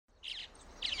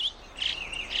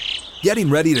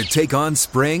Getting ready to take on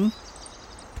spring?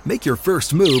 Make your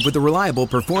first move with the reliable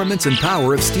performance and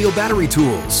power of Steel battery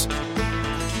tools.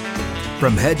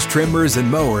 From hedge trimmers and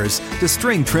mowers to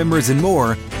string trimmers and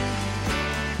more,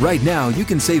 right now you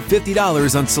can save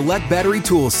 $50 on select battery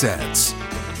tool sets.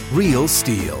 Real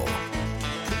Steel.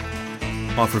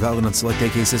 Offer valid on select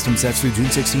AK system sets through June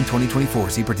 16,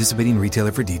 2024. See participating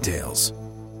retailer for details.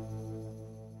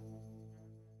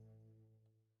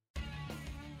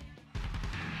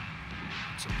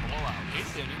 It's a blowout.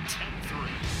 8th inning, 10-3.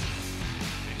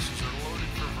 Bases are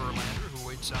loaded for Verlander, who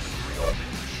waits out a 3-0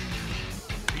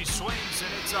 pitch. He swings,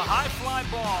 and it's a high fly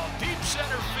ball. Deep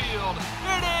center field.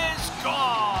 It is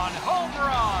gone. Home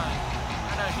run.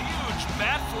 And a huge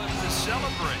bat flip to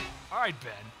celebrate. All right,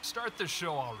 Ben, start the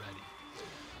show already.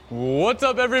 What's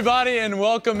up, everybody, and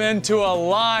welcome into a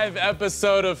live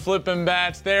episode of Flippin'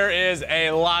 Bats. There is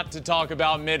a lot to talk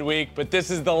about midweek, but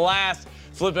this is the last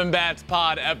Flippin' Bats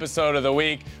pod episode of the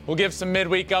week. We'll give some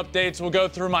midweek updates. We'll go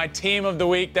through my team of the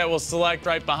week that we'll select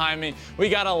right behind me. We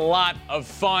got a lot of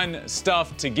fun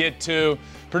stuff to get to.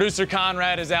 Producer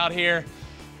Conrad is out here.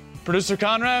 Producer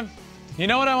Conrad, you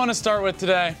know what I want to start with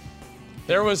today?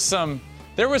 There was some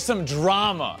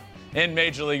drama in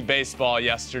Major League Baseball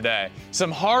yesterday.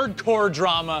 Some hardcore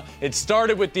drama. It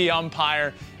started with the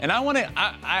umpire, and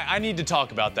I need to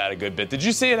talk about that a good bit. Did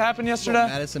you see it happen yesterday?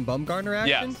 Madison Bumgarner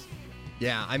action? Yes.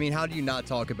 Yeah, I mean, how do you not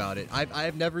talk about it?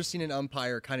 I've never seen an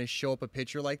umpire kind of show up a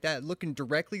pitcher like that, looking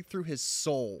directly through his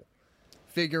soul,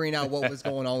 figuring out what was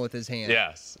going on with his hand.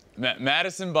 Yes.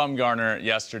 Madison Bumgarner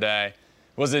yesterday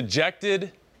was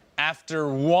ejected after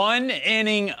 1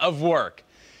 inning of work.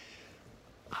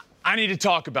 I need to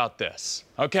talk about this,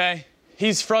 okay?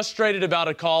 He's frustrated about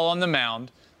a call on the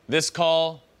mound. This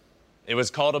call, it was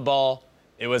called a ball.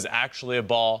 It was actually a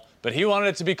ball, but he wanted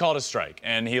it to be called a strike,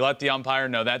 and he let the umpire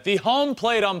know that. The home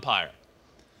plate umpire.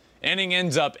 Inning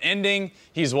ends up ending.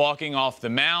 He's walking off the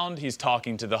mound. He's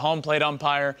talking to the home plate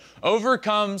umpire. Over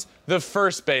comes the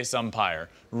first base umpire,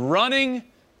 running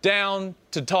down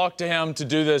to talk to him to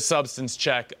do the substance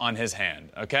check on his hand,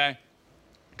 okay?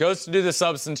 Goes to do the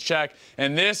substance check,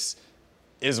 and this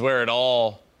is where it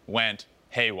all went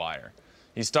haywire.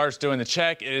 He starts doing the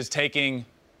check. It is taking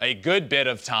a good bit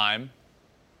of time,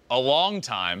 a long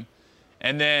time,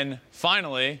 and then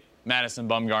finally, Madison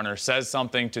Bumgarner says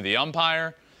something to the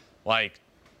umpire, like,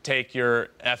 take your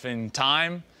effing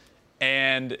time,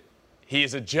 and he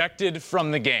is ejected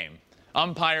from the game.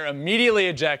 Umpire immediately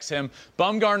ejects him.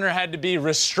 Bumgarner had to be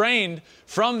restrained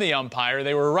from the umpire.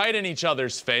 They were right in each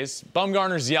other's face.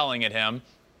 Bumgarner's yelling at him.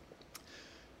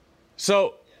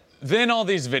 So then all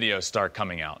these videos start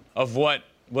coming out of what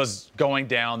was going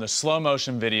down, the slow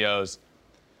motion videos.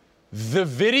 The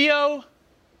video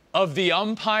of the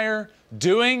umpire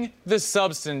doing the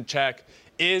substance check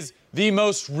is the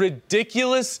most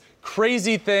ridiculous,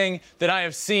 crazy thing that I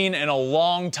have seen in a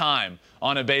long time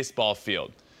on a baseball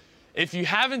field. If you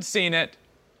haven't seen it,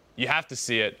 you have to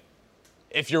see it.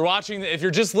 If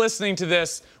you're just listening to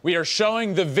this, we are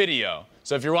showing the video.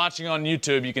 So if you're watching on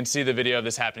YouTube, you can see the video of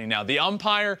this happening now. The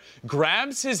umpire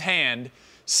grabs his hand,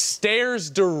 stares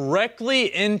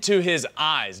directly into his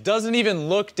eyes, doesn't even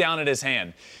look down at his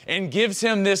hand, and gives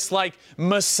him this like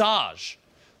massage,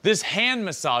 this hand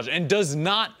massage, and does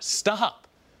not stop.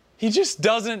 He just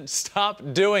doesn't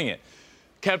stop doing it.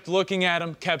 Kept looking at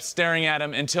him, kept staring at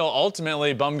him, until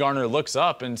ultimately Bumgarner looks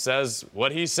up and says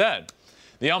what he said.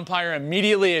 The umpire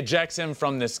immediately ejects him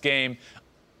from this game.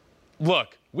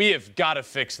 Look, we have got to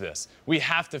fix this. We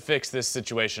have to fix this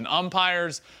situation.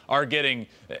 Umpires are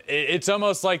it's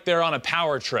almost like they're on a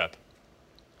power trip.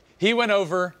 He went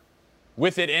over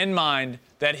with it in mind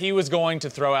that he was going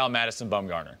to throw out Madison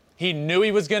Bumgarner. He knew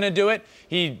he was going to do it.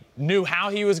 He knew how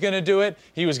he was going to do it.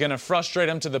 He was going to frustrate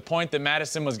him to the point that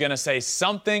Madison was going to say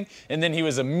something, and then he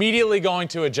was immediately going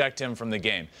to eject him from the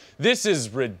game. This is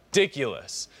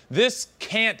ridiculous. This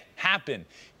can't happen.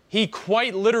 He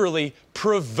quite literally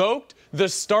provoked the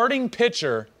starting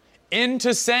pitcher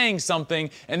into saying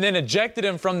something and then ejected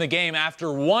him from the game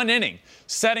after 1 inning,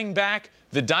 setting back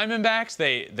the Diamondbacks.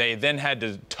 They then had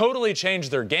to totally change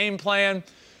their game plan.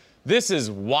 This is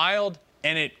wild.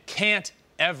 And it can't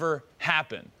ever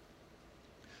happen.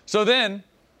 So then,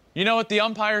 you know what the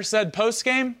umpire said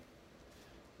post-game?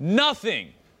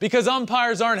 Nothing, because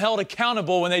umpires aren't held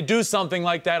accountable when they do something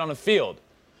like that on a field.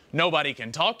 Nobody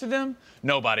can talk to them.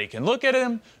 Nobody can look at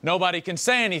them. Nobody can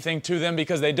say anything to them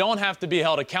because they don't have to be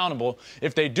held accountable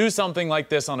if they do something like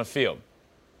this on a field.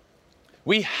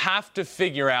 We have to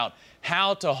figure out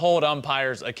how to hold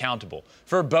umpires accountable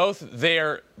for both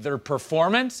their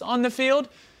performance on the field.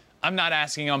 I'm not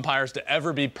asking umpires to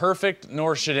ever be perfect,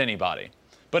 nor should anybody.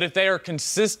 But if they are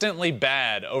consistently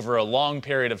bad over a long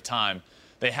period of time,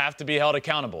 they have to be held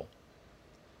accountable.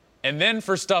 And then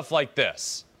for stuff like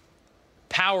this,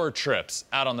 power trips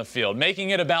out on the field, making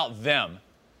it about them,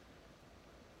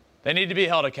 they need to be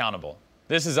held accountable.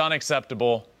 This is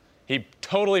unacceptable. He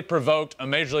totally provoked a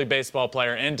Major League Baseball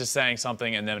player into saying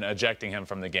something and then ejecting him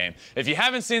from the game. If you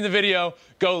haven't seen the video,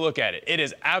 go look at it. It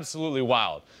is absolutely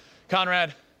wild.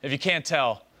 Conrad, if you can't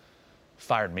tell,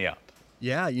 fired me up.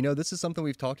 Yeah, you know, this is something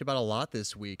we've talked about a lot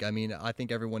this week. I mean, I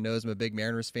think everyone knows I'm a big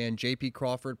Mariners fan. J.P.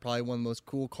 Crawford, probably one of the most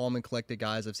cool, calm, and collected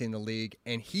guys I've seen in the league,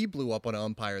 and he blew up on an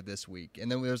umpire this week.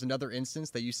 And then there's another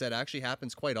instance that you said actually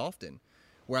happens quite often,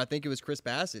 where I think it was Chris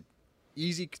Bassett.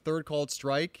 Easy third called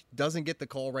strike, doesn't get the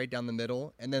call right down the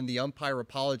middle, and then the umpire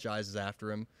apologizes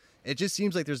after him. It just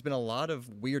seems like there's been a lot of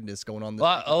weirdness going on this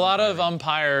week. A lot of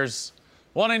umpires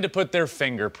wanting to put their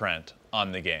fingerprint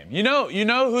on the game. You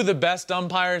know who the best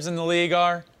umpires in the league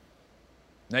are?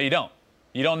 No, you don't.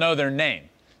 You don't know their name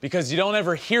because you don't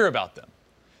ever hear about them.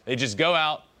 They just go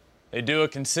out, they do a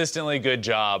consistently good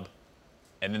job,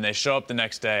 and then they show up the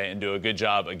next day and do a good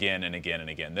job again and again and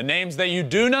again. The names that you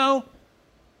do know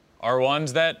are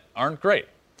ones that aren't great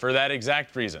for that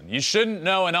exact reason. You shouldn't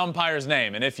know an umpire's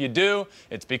name, and if you do,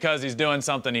 it's because he's doing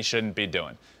something he shouldn't be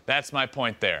doing. That's my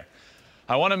point there.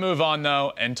 I want to move on,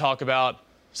 though, and talk about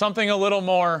something a little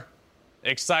more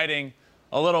exciting,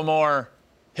 a little more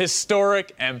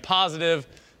historic and positive.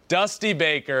 Dusty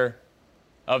Baker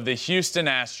of the Houston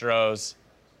Astros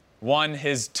won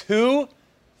his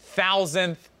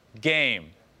 2,000th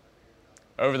game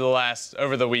over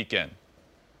the weekend.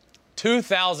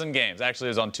 2,000 games. Actually,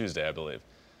 it was on Tuesday, I believe.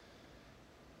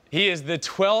 He is the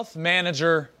 12th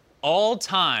manager all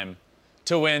time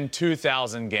to win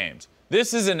 2,000 games.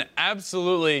 This is an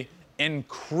absolutely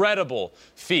incredible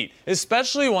feat,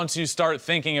 especially once you start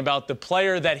thinking about the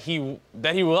player that he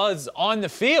was on the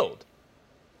field.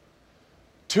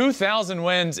 2,000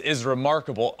 wins is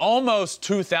remarkable. Almost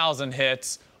 2,000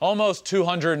 hits, almost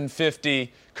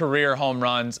 250 career home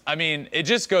runs. I mean, it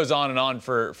just goes on and on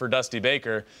for Dusty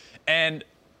Baker. And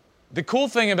the cool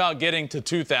thing about getting to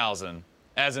 2,000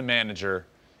 as a manager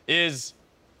is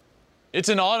it's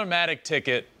an automatic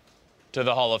ticket to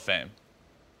the Hall of Fame.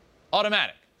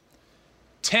 Automatic.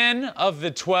 10 of the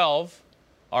 12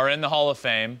 are in the Hall of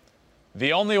Fame.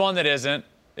 The only one that isn't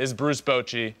is Bruce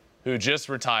Bochy, who just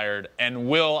retired and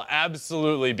will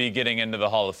absolutely be getting into the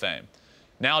Hall of Fame.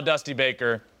 Now Dusty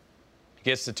Baker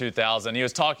gets to 2,000. He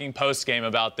was talking post-game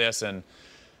about this and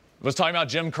was talking about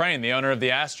Jim Crane, the owner of the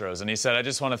Astros. And he said, I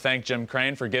just want to thank Jim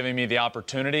Crane for giving me the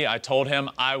opportunity. I told him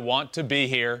I want to be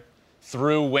here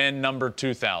through win number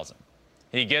 2,000.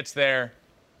 He gets there,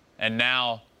 and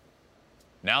now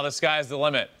the sky's the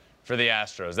limit for the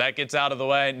Astros. That gets out of the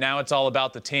way. Now it's all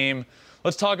about the team.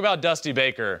 Let's talk about Dusty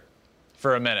Baker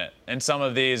for a minute and some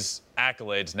of these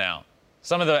accolades now.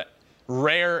 Some of the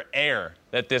rare air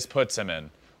that this puts him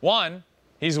in. One,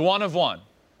 he's one of one.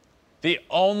 The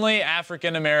only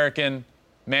African-American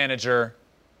manager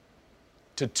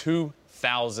to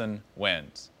 2,000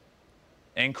 wins.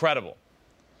 Incredible.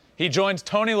 He joins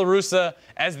Tony La Russa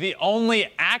as the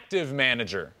only active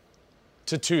manager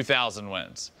to 2,000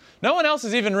 wins. No one else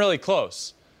is even really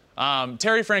close.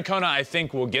 Terry Francona, I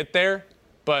think, will get there,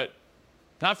 but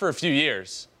not for a few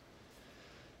years.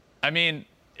 I mean,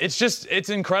 it's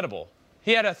incredible.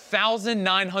 He had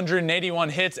 1,981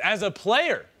 hits as a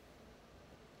player.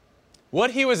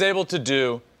 What he was able to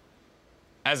do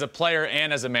as a player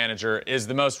and as a manager is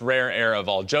the most rare air of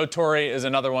all. Joe Torre is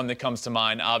another one that comes to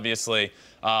mind, obviously,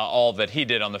 all that he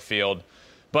did on the field.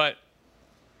 But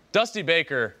Dusty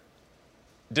Baker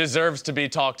deserves to be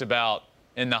talked about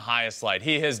in the highest light.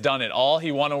 He has done it all.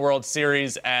 He won a World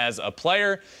Series as a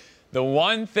player. The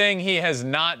one thing he has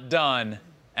not done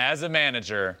as a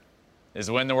manager is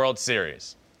win the World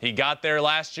Series. He got there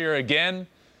last year again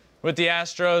with the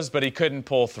Astros, but he couldn't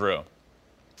pull through.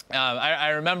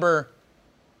 I remember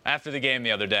after the game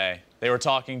the other day, they were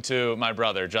talking to my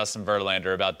brother, Justin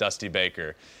Verlander, about Dusty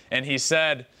Baker. And he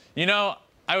said,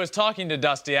 I was talking to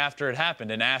Dusty after it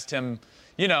happened and asked him,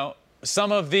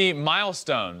 some of the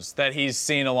milestones that he's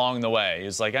seen along the way. He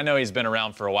was like, I know he's been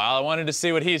around for a while. I wanted to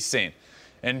see what he's seen.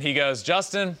 And he goes,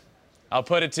 Justin, I'll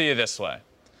put it to you this way.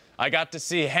 I got to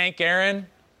see Hank Aaron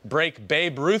break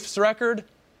Babe Ruth's record,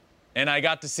 and I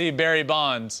got to see Barry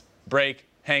Bonds break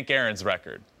Hank Aaron's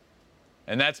record.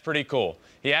 And that's pretty cool.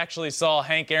 He actually saw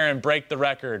Hank Aaron break the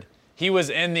record. He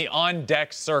was in the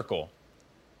on-deck circle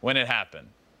when it happened.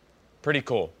 Pretty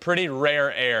cool. Pretty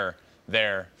rare air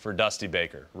there for Dusty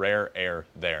Baker. Rare air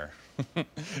there.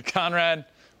 Conrad,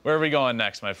 where are we going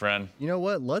next, my friend? You know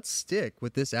what? Let's stick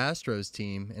with this Astros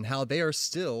team and how they are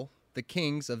still the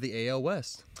kings of the AL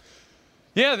West.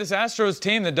 Yeah, this Astros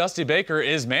team that Dusty Baker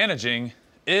is managing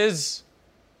is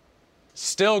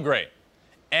still great.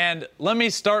 And let me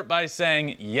start by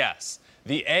saying, yes,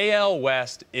 the AL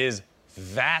West is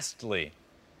vastly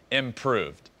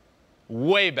improved.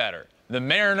 Way better. The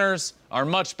Mariners are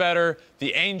much better.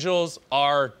 The Angels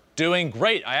are doing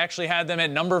great. I actually had them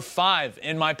at number 5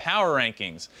 in my power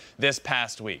rankings this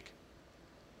past week.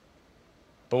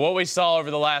 But what we saw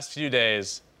over the last few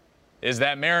days is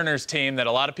that Mariners team that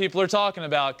a lot of people are talking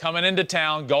about coming into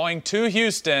town, going to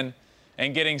Houston,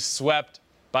 and getting swept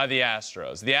by the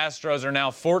Astros. The Astros are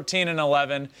now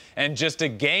 14-11 and just a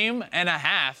game and a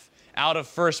half out of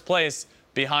first place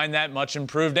behind that much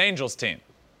improved Angels team.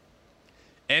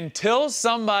 Until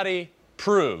somebody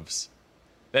proves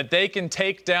that they can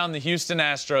take down the Houston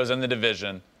Astros in the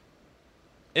division,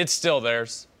 it's still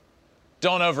theirs.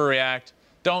 Don't overreact.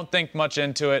 Don't think much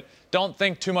into it. Don't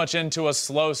think too much into a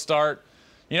slow start.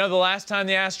 You know the last time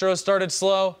the Astros started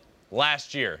slow?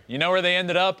 Last year. You know where they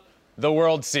ended up? The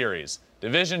World Series.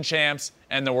 Division champs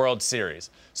and the World Series.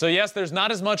 So yes, there's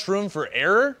not as much room for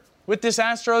error with this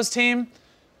Astros team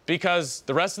because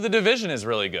the rest of the division is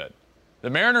really good. The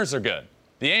Mariners are good.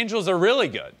 The Angels are really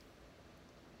good.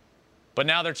 But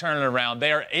now they're turning around.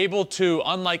 They are able to,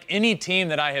 unlike any team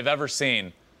that I have ever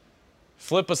seen,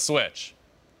 flip a switch,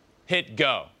 hit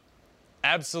go,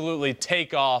 absolutely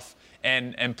take off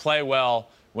and play well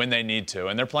when they need to.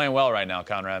 And they're playing well right now,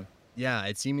 Conrad. Yeah,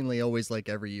 it's seemingly always like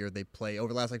every year they play.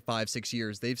 Over the last 5-6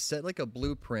 years, they've set like a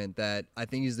blueprint that I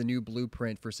think is the new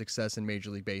blueprint for success in Major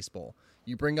League Baseball.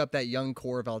 You bring up that young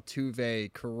core of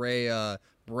Altuve, Correa,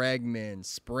 Bregman,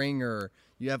 Springer.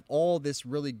 You have all this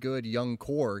really good young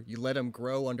core. You let them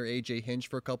grow under A.J. Hinch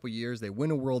for a couple years. They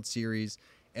win a World Series.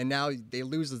 And now they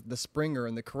lose the Springer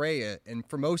and the Correa. And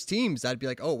for most teams, that'd be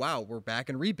like, oh, wow, we're back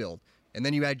in rebuild. And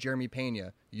then you had Jeremy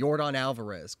Pena, Yordan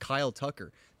Alvarez, Kyle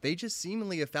Tucker. They just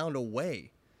seemingly have found a way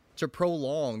to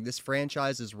prolong this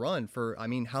franchise's run for,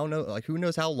 who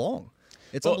knows how long.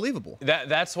 It's unbelievable.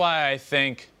 That's why I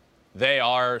think they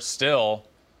are still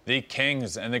the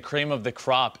kings and the cream of the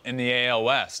crop in the AL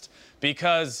West.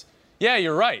 Because, yeah,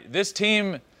 you're right. This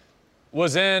team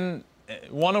won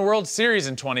a World Series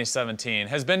in 2017,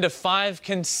 has been to 5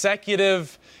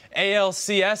 consecutive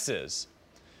ALCSs.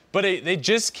 But they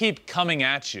just keep coming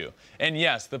at you. And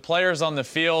yes, the players on the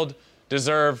field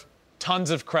deserve tons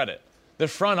of credit. The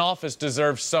front office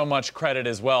deserves so much credit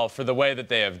as well for the way that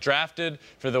they have drafted,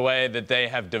 for the way that they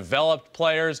have developed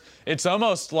players. It's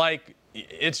almost like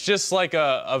it's just like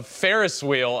a Ferris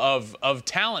wheel of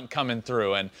talent coming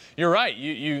through. And you're right,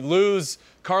 you lose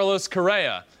Carlos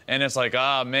Correa, and it's like,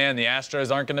 man, the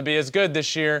Astros aren't going to be as good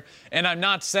this year. And I'm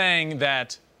not saying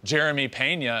that Jeremy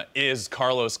Pena is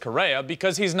Carlos Correa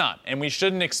because he's not, and we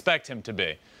shouldn't expect him to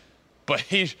be. But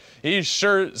he's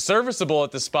sure serviceable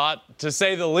at the spot, to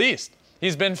say the least.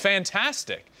 He's been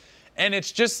fantastic. And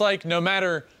it's just like no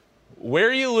matter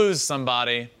where you lose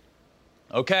somebody,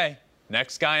 okay,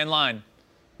 next guy in line,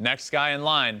 next guy in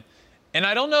line. And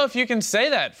I don't know if you can say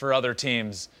that for other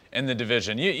teams in the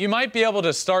division. You might be able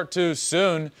to start too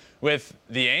soon with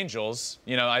the Angels.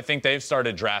 You know, I think they've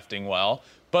started drafting well.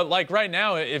 But like right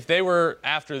now, if they were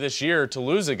after this year to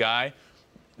lose a guy,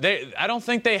 I don't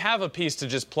think they have a piece to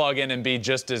just plug in and be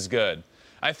just as good.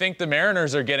 I think the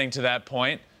Mariners are getting to that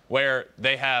point where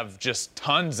they have just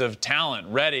tons of talent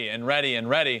ready.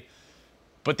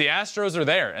 But the Astros are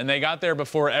there, and they got there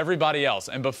before everybody else.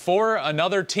 And before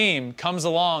another team comes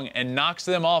along and knocks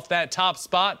them off that top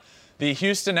spot, the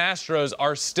Houston Astros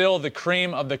are still the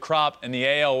cream of the crop in the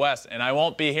AL West, and I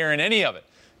won't be hearing any of it.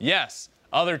 Yes,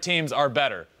 other teams are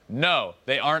better. No,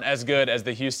 they aren't as good as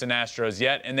the Houston Astros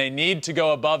yet, and they need to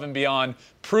go above and beyond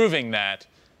proving that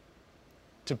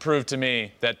to prove to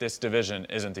me that this division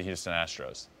isn't the Houston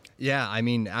Astros. Yeah, I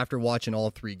mean, after watching all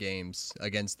 3 games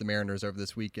against the Mariners over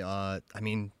this week,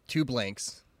 2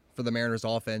 blanks for the Mariners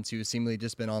offense, who seemingly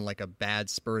just been on like a bad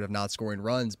spurt of not scoring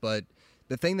runs. But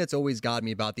the thing that's always got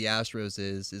me about the Astros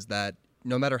is that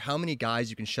no matter how many guys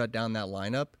you can shut down that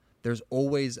lineup, there's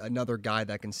always another guy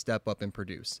that can step up and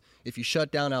produce. If you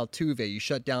shut down Altuve, you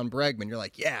shut down Bregman, you're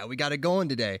like, yeah, we got it going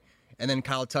today. And then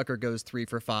Kyle Tucker goes 3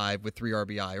 for 5 with 3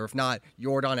 RBI. Or if not,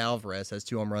 Yordan Alvarez has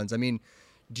 2 home runs. I mean,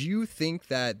 do you think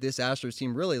that this Astros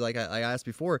team really, like I asked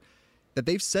before, that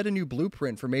they've set a new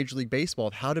blueprint for Major League Baseball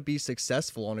of how to be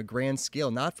successful on a grand scale,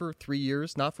 not for 3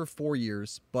 years, not for 4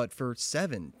 years, but for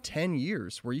 7, 10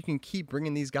 years, where you can keep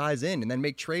bringing these guys in and then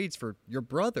make trades for your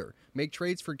brother, make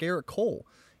trades for Garrett Cole,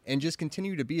 and just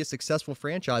continue to be a successful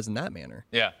franchise in that manner?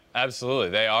 Yeah, absolutely.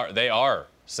 They are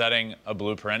setting a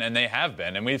blueprint, and they have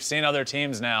been. And we've seen other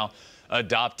teams now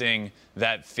adopting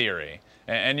that theory.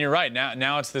 And you're right.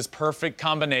 Now it's this perfect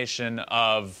combination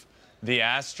of the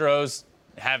Astros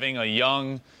having a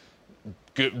young,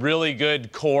 really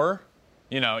good core.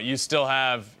 You still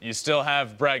have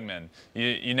Bregman.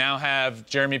 You now have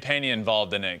Jeremy Pena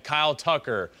involved in it. Kyle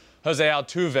Tucker, Jose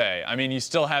Altuve. I mean, you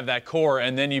still have that core,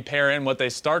 and then you pair in what they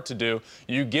start to do.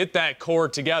 You get that core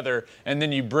together, and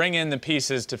then you bring in the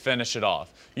pieces to finish it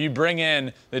off. You bring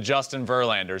in the Justin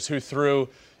Verlanders, who threw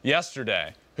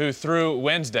yesterday, who threw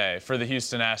Wednesday for the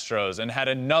Houston Astros and had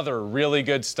another really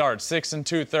good start. 6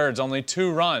 2/3, only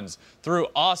 2 runs. Threw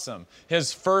awesome.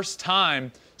 His first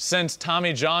time since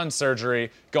Tommy John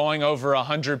surgery going over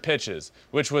 100 pitches,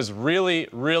 which was really,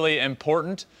 really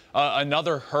important.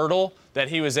 Another hurdle that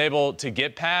he was able to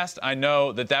get past. I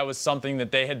know that was something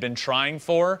that they had been trying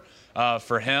for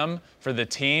him, for the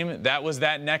team. That was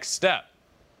that next step.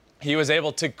 He was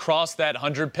able to cross that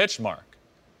 100-pitch mark.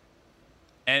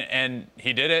 And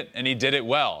he did it, and he did it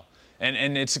well.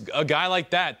 And it's a guy like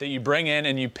that you bring in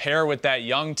and you pair with that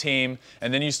young team,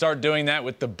 and then you start doing that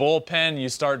with the bullpen. You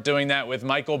start doing that with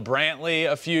Michael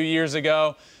Brantley a few years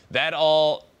ago. That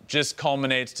all just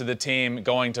culminates to the team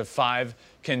going to 5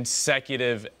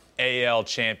 consecutive AL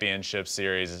Championship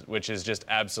Series, which is just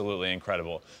absolutely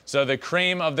incredible. So the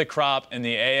cream of the crop in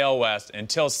the AL West,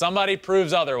 until somebody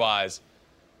proves otherwise,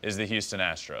 is the Houston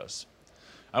Astros.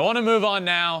 I want to move on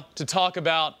now to talk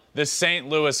about the St.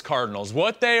 Louis Cardinals.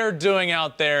 What they are doing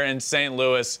out there in St.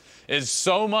 Louis is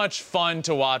so much fun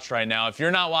to watch right now. If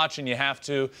you're not watching, you have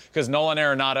to, because Nolan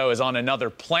Arenado is on another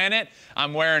planet.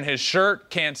 I'm wearing his shirt,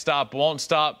 can't stop, won't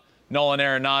stop, Nolan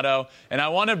Arenado. And I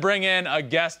want to bring in a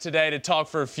guest today to talk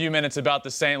for a few minutes about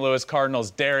the St. Louis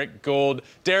Cardinals, Derek Gould.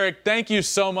 Derek, thank you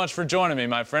so much for joining me,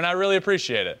 my friend. I really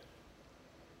appreciate it.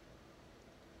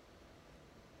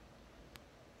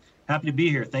 Happy to be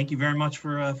here. Thank you very much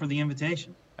for the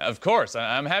invitation. Of course.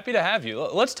 I'm happy to have you.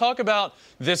 Let's talk about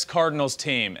this Cardinals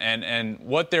team and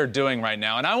what they're doing right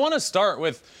now. And I want to start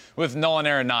with Nolan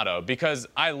Arenado, because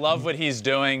I love what he's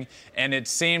doing. And it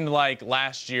seemed like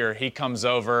last year he comes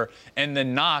over and the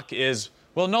knock is,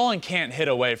 well, Nolan can't hit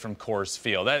away from Coors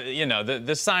Field.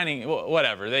 The signing,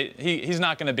 whatever. He's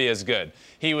not going to be as good.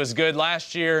 He was good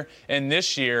last year, and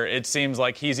this year it seems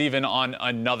like he's even on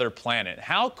another planet.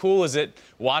 How cool is it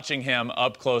watching him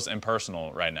up close and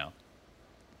personal right now?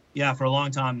 Yeah, for a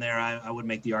long time there, I would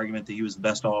make the argument that he was the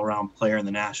best all-around player in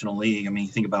the National League. I mean,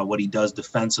 you think about what he does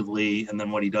defensively and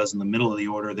then what he does in the middle of the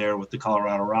order there with the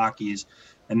Colorado Rockies.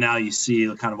 And now you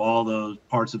see kind of all those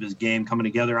parts of his game coming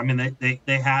together. I mean,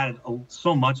 they had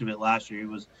so much of it last year.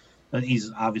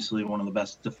 He's obviously one of the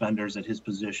best defenders at his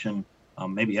position,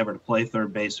 maybe ever to play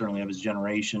third base, certainly of his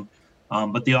generation.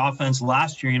 But the offense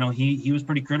last year, he was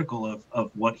pretty critical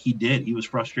of what he did. He was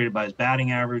frustrated by his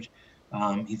batting average.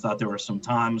 He thought there were some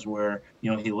times where,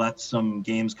 he let some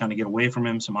games kind of get away from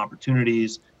him, some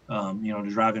opportunities, to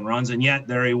drive in runs. And yet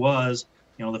there he was,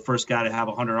 the first guy to have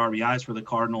 100 RBIs for the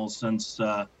Cardinals since,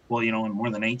 in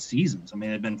more than 8 seasons. I mean,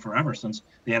 it had been forever since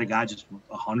they had a guy just with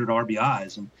 100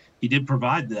 RBIs, and he did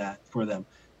provide that for them.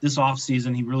 This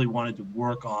offseason, he really wanted to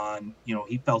work on,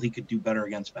 he felt he could do better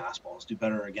against fastballs, do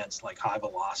better against high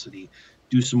velocity,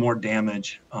 do some more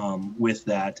damage with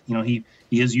that. He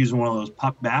is using one of those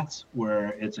puck bats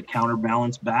where it's a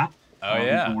counterbalance bat. Oh,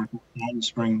 yeah. He's working with that in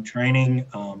spring training.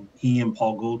 He and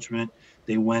Paul Goldschmidt,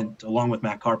 they went, along with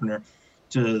Matt Carpenter,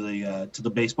 to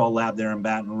the baseball lab there in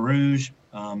Baton Rouge.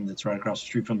 That's right across the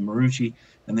street from the Marucci.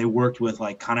 And they worked with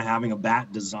kind of having a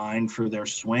bat designed for their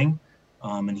swing.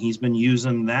 And he's been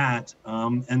using that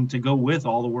and to go with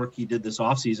all the work he did this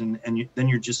offseason. And then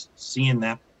you're just seeing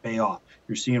that pay off.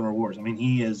 You're seeing rewards. I mean,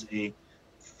 he is a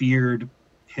feared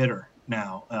hitter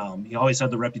now. He always had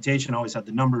the reputation, always had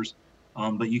the numbers,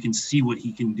 but you can see what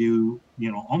he can do,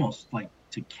 almost like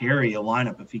to carry a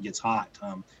lineup if he gets hot.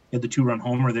 He had the 2-run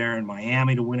homer there in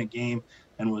Miami to win a game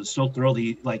and was so thrilled.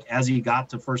 He, as he got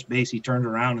to first base, he turned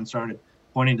around and started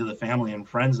pointing to the family and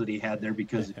friends that he had there,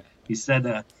 because he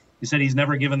said he's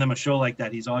never given them a show like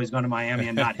that. He's always gone to Miami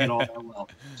and not hit all that well.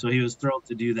 So he was thrilled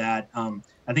to do that.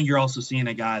 I think you're also seeing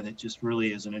a guy that just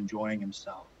really isn't enjoying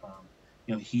himself.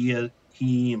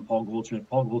 He and Paul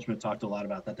Goldschmidt talked a lot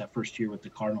about that first year with the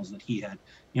Cardinals that he had.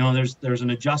 There's an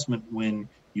adjustment when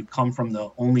you come from the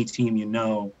only team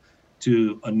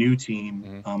to a new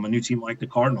team, a new team like the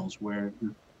Cardinals, where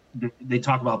they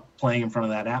talk about playing in front of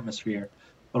that atmosphere.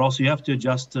 But also you have to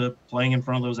adjust to playing in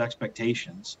front of those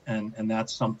expectations. And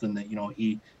that's something that,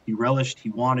 he relished, he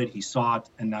wanted, he sought,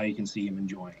 and now you can see him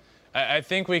enjoying. I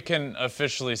think we can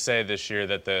officially say this year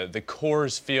that the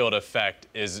Coors Field effect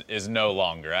is no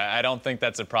longer. I don't think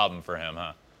that's a problem for him,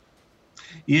 huh?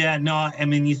 Yeah, no, I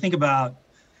mean, you think about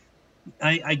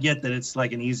I get that it's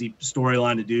like an easy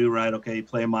storyline to do, right? Okay, you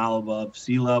play a mile above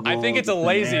sea level. I think it's a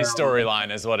lazy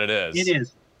storyline is what it is. It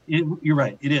is. You're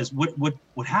right. It is.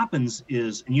 What happens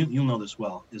is, and you'll know this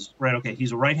well, is right. Okay,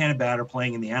 he's a right-handed batter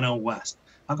playing in the NL West.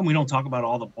 How come we don't talk about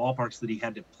all the ballparks that he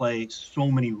had to play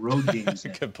so many road games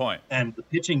in? Good point. And the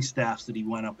pitching staffs that he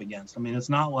went up against. I mean, it's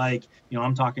not like,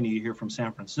 I'm talking to you here from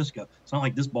San Francisco. It's not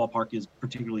like this ballpark is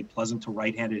particularly pleasant to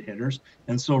right-handed hitters.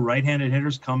 And so right-handed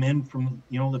hitters come in from,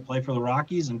 that play for the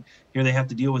Rockies, and here they have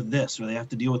to deal with this, or they have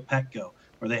to deal with Petco,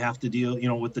 or they have to deal,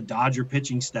 with the Dodger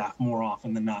pitching staff more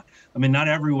often than not. I mean, not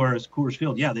everywhere is Coors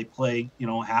Field. Yeah, they play,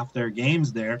 half their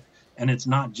games there. And it's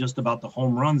not just about the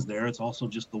home runs there. It's also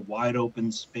just the wide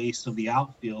open space of the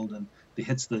outfield and the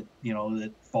hits that,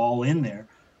 that fall in there.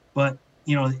 But,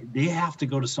 they have to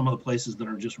go to some of the places that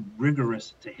are just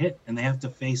rigorous to hit. And they have to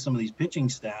face some of these pitching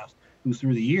staffs who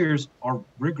through the years are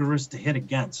rigorous to hit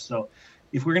against. So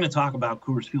if we're going to talk about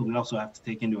Coors Field, we also have to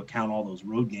take into account all those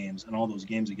road games and all those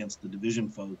games against the division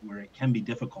foes where it can be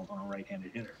difficult on a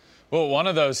right-handed hitter. Well, one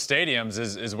of those stadiums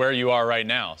is where you are right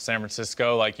now, San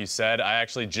Francisco, like you said. I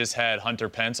actually just had Hunter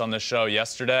Pence on the show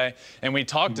yesterday, and we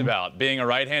talked about being a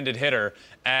right-handed hitter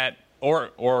at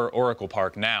Oracle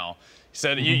Park now. He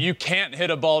said you can't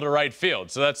hit a ball to right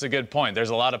field, so that's a good point. There's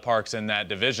a lot of parks in that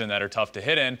division that are tough to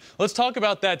hit in. Let's talk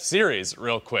about that series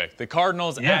real quick. The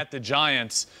Cardinals at the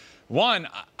Giants. One,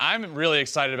 I'm really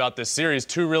excited about this series.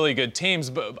 Two really good teams,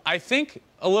 but I think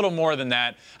a little more than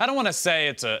that. I don't want to say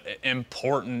it's an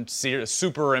important series,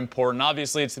 super important.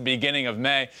 Obviously, it's the beginning of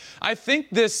May. I think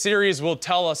this series will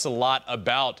tell us a lot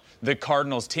about the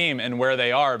Cardinals team and where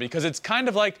they are, because it's kind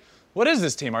of like, what is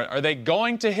this team? Are they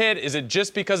going to hit? Is it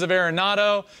just because of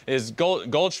Arenado? Is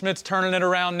Goldschmidt's turning it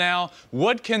around now?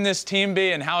 What can this team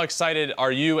be, and how excited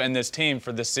are you and this team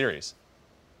for this series?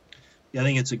 Yeah, I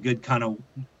think it's a good kind of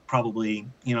probably,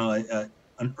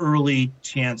 an early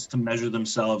chance to measure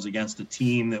themselves against a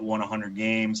team that won 100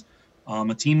 games,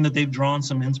 a team that they've drawn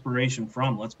some inspiration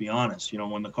from, let's be honest.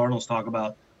 When the Cardinals talk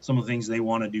about some of the things they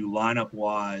want to do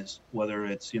lineup-wise, whether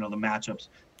it's, the matchups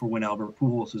for when Albert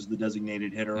Pujols is the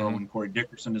designated hitter or when Corey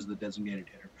Dickerson is the designated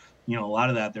hitter, a lot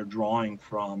of that they're drawing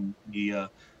from the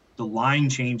line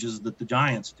changes that the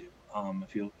Giants do.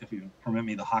 If you permit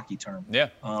me the hockey term,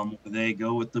 they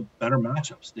go with the better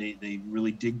matchups. They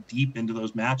really dig deep into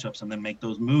those matchups and then make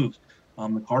those moves.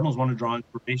 The Cardinals want to draw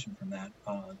inspiration from that.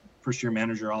 First-year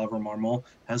manager Oliver Marmol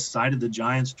has cited the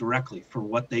Giants directly for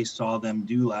what they saw them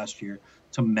do last year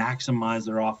to maximize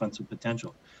their offensive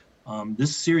potential.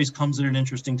 This series comes at an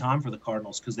interesting time for the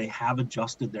Cardinals because they have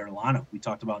adjusted their lineup. We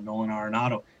talked about Nolan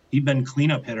Arenado. He'd been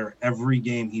cleanup hitter every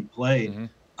game he'd played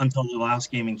until the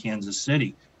last game in Kansas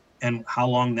City. And how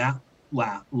long that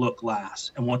look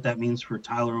lasts and what that means for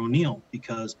Tyler O'Neill,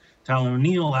 because Tyler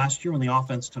O'Neill last year when the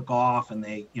offense took off and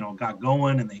they, got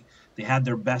going and they had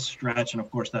their best stretch. And of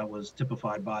course that was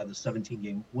typified by the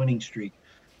 17-game winning streak.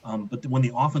 But when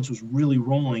the offense was really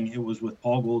rolling, it was with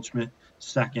Paul Goldschmidt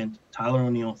second, Tyler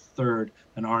O'Neill third,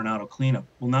 and Arenado cleanup.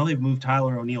 Well, now they've moved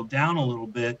Tyler O'Neill down a little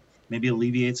bit, maybe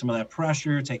alleviate some of that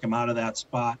pressure, take him out of that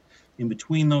spot in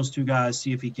between those two guys,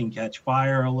 see if he can catch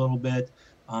fire a little bit.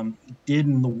 He did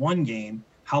in the one game.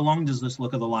 How long does this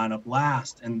look of the lineup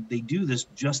last? And they do this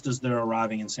just as they're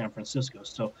arriving in San Francisco.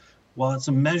 So while it's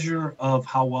a measure of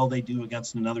how well they do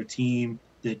against another team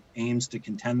that aims to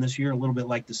contend this year, a little bit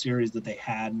like the series that they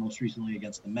had most recently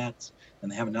against the Mets, and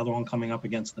they have another one coming up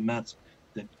against the Mets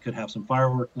that could have some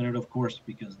fireworks in it, of course,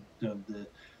 because of the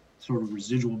sort of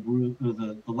residual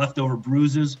the leftover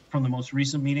bruises from the most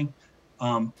recent meeting.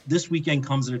 This weekend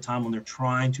comes at a time when they're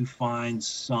trying to find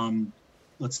some,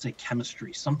 let's say,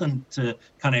 chemistry, something to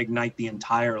kind of ignite the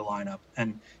entire lineup.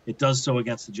 And it does so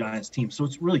against the Giants team. So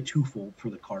it's really twofold for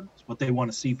the Cardinals, what they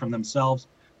want to see from themselves,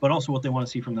 but also what they want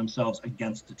to see from themselves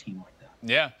against a team like that.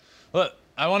 Yeah. Look,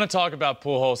 I want to talk about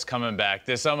Pujols coming back.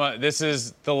 This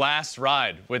is the last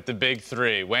ride with the big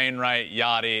three, Wainwright,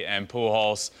 Yachty, and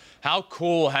Pujols. How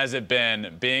cool has it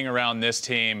been being around this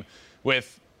team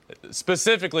with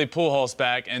specifically Pujols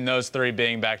back and those three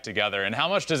being back together? And how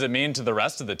much does it mean to the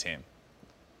rest of the team?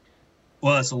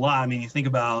 Well, it's a lot. I mean, you think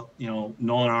about, Nolan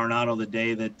Arenado, the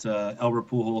day that Albert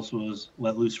Pujols was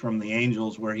let loose from the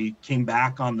Angels, where he came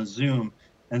back on the Zoom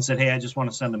and said, hey, I just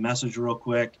want to send a message real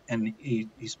quick. And he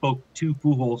spoke to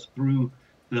Pujols through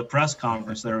the press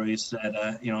conference there. He said,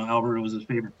 Albert was his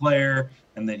favorite player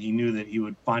and that he knew that he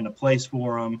would find a place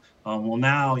for him. Well,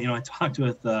 now, I talked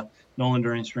with Nolan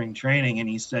during spring training, and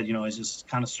he said, it's just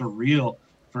kind of surreal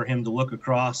for him to look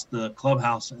across the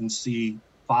clubhouse and see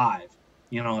 5.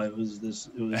 He goes,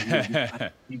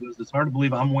 it's hard to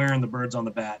believe I'm wearing the birds on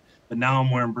the bat, but now I'm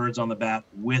wearing birds on the bat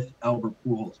with Albert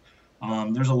Pujols.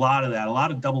 There's a lot of that, a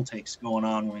lot of double takes going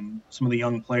on when some of the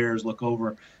young players look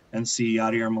over and see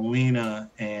Yadier Molina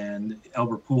and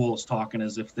Albert Pujols talking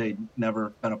as if they'd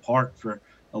never been apart for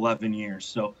 11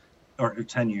 years, or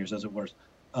 10 years as it was.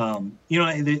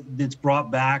 It's brought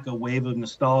back a wave of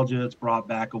nostalgia. It's brought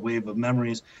back a wave of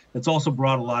memories. It's also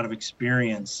brought a lot of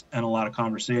experience and a lot of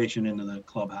conversation into the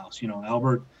clubhouse.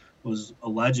 Albert was a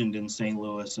legend in St.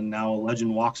 Louis, and now a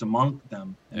legend walks among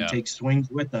them and takes swings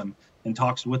with them and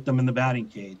talks with them in the batting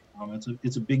cage.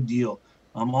 It's a big deal.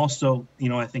 Also,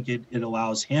 I think it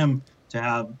allows him to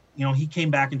have, he came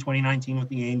back in 2019 with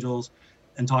the Angels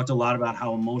and talked a lot about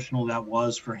how emotional that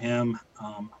was for him,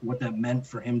 what that meant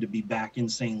for him to be back in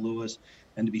St. Louis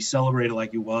and to be celebrated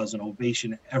like he was, an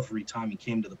ovation every time he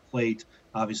came to the plate.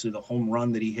 Obviously, the home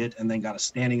run that he hit and then got a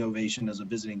standing ovation as a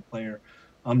visiting player.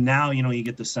 Now, you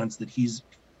get the sense that he's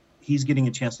getting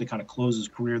a chance to kind of close his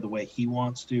career the way he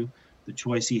wants to, the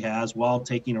choice he has, while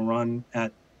taking a run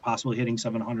at possibly hitting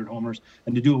 700 homers,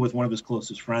 and to do it with one of his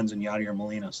closest friends in Yadier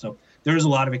Molina. So there is a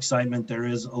lot of excitement. There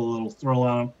is a little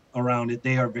thrill around it.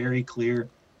 They are very clear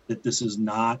that this is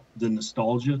not the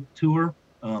nostalgia tour,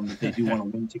 that they do want to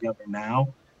win together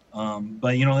now. But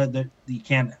that you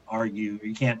can't argue,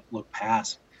 you can't look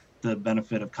past the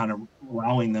benefit of kind of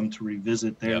allowing them to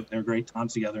revisit their great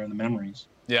times together and the memories.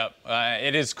 Yep.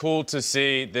 It is cool to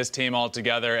see this team all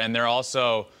together, and they're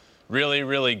also really,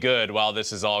 really good while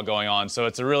this is all going on. So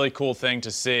it's a really cool thing to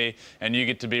see, and you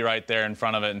get to be right there in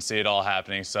front of it and see it all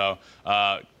happening. So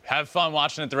have fun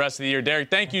watching it the rest of the year. Derek,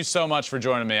 thank you so much for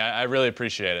joining me. I really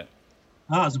appreciate it.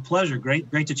 Oh, it's a pleasure. Great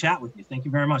to chat with you. Thank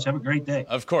you very much. Have a great day.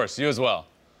 Of course. You as well.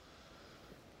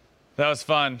 That was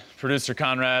fun, producer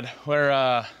Conrad.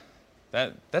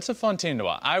 That's a fun team to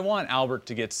watch. I want Albert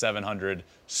to get 700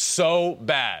 so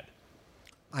bad.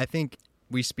 I think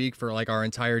we speak for like our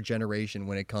entire generation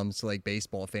when it comes to like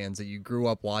baseball fans that you grew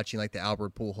up watching like the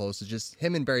Albert Pujols. It's just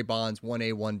him and Barry Bonds,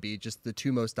 1A, 1B, just the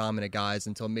two most dominant guys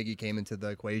until Miggy came into the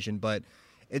equation. But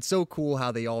it's so cool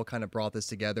how they all kind of brought this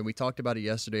together. We talked about it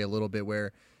yesterday a little bit,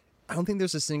 where I don't think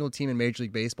there's a single team in Major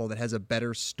League Baseball that has a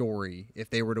better story if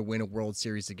they were to win a World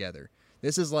Series together.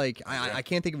 This is like, I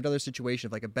can't think of another situation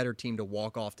of like a better team to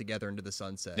walk off together into the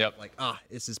sunset. Yep. Like,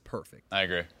 this is perfect. I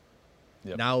agree.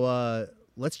 Yep. Now,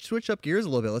 let's switch up gears a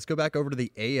little bit. Let's go back over to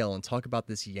the AL and talk about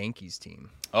this Yankees team.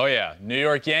 Oh, yeah. New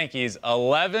York Yankees,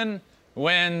 11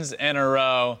 wins in a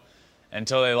row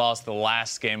until they lost the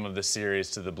last game of the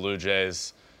series to the Blue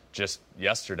Jays just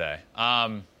yesterday.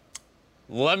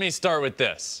 Let me start with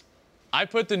this. I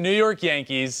put the New York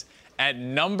Yankees at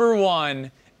number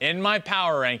 1 in my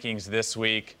power rankings this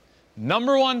week.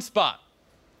 Number 1 spot.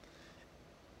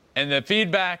 And the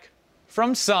feedback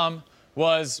from some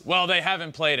was, well, they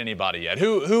haven't played anybody yet.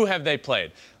 Who have they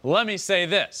played? Let me say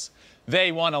this.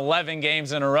 They won 11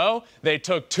 games in a row. They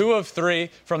took 2 of 3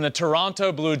 from the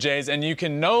Toronto Blue Jays, and you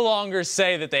can no longer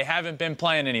say that they haven't been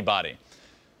playing anybody.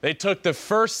 They took the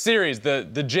first series.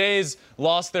 The Jays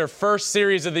lost their first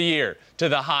series of the year to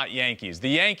the hot Yankees. The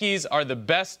Yankees are the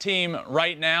best team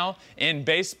right now in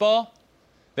baseball.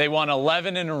 They won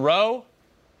 11 in a row.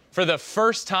 For the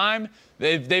first time,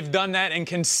 they've done that in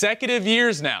consecutive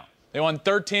years now. They won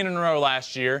 13 in a row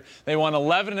last year. They won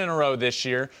 11 in a row this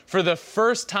year for the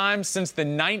first time since the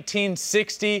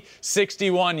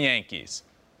 1960-61 Yankees.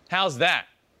 How's that?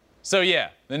 So, yeah,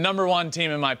 the number 1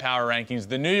 team in my power rankings,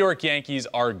 the New York Yankees,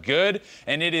 are good,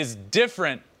 and it is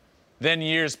different than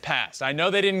years past. I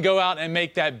know they didn't go out and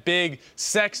make that big,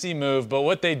 sexy move, but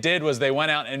what they did was they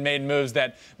went out and made moves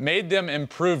that made them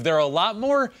improve. They're a lot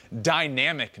more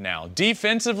dynamic now.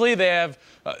 Defensively, they have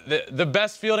the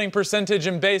best fielding percentage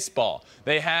in baseball.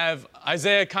 They have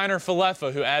Isaiah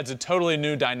Kiner-Falefa, who adds a totally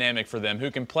new dynamic for them, who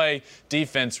can play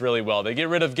defense really well. They get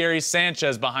rid of Gary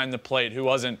Sanchez behind the plate, who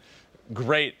wasn't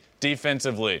great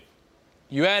defensively.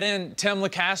 You add in Tim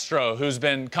LeCastro, who's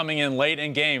been coming in late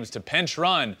in games to pinch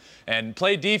run and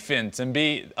play defense and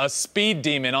be a speed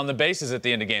demon on the bases at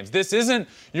the end of games. This isn't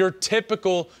your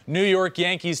typical New York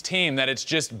Yankees team that it's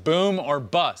just boom or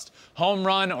bust, home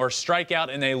run or strikeout,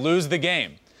 and they lose the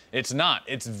game. It's not.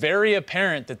 It's very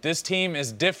apparent that this team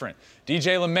is different.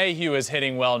 DJ LeMahieu is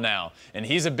hitting well now, and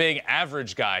he's a big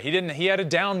average guy. He had a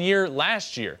down year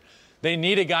last year. They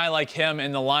need a guy like him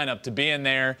in the lineup to be in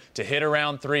there, to hit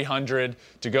around 300,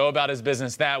 to go about his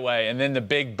business that way, and then the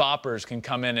big boppers can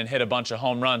come in and hit a bunch of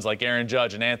home runs like Aaron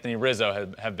Judge and Anthony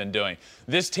Rizzo have been doing.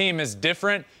 This team is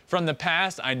different from the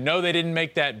past. I know they didn't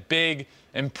make that big,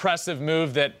 impressive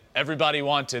move that everybody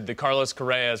wanted, the Carlos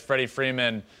Correas, Freddie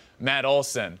Freeman, Matt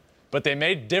Olson. but they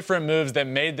made different moves that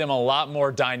made them a lot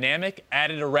more dynamic,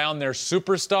 added around their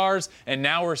superstars, and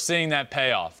now we're seeing that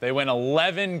pay off. They win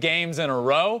 11 games in a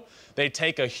row. They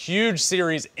take a huge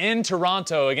series in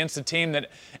Toronto against a team that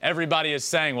everybody is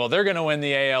saying, well, they're going to win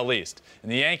the AL East.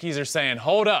 And the Yankees are saying,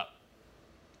 hold up.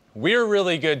 We're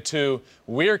really good, too.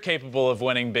 We're capable of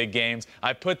winning big games.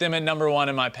 I put them at number 1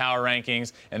 in my power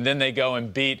rankings, and then they go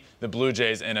and beat the Blue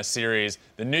Jays in a series.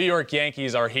 The New York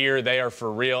Yankees are here. They are for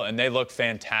real, and they look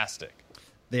fantastic.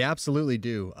 They absolutely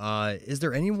do. Is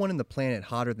there anyone in the planet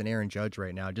hotter than Aaron Judge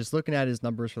right now? Just looking at his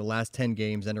numbers for the last 10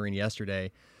 games entering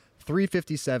yesterday,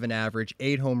 357 average,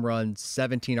 8 home runs,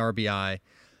 17 RBI.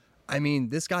 I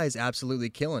mean, this guy is absolutely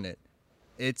killing it.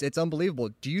 It's unbelievable.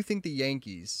 Do you think the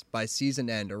Yankees, by season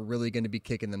end, are really going to be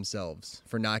kicking themselves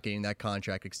for not getting that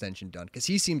contract extension done? Because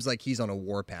he seems like he's on a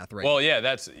warpath right now. Well, yeah,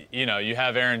 that's, you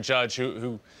have Aaron Judge,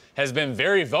 who has been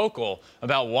very vocal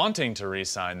about wanting to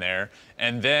re-sign there,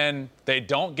 and then they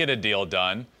don't get a deal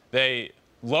done. They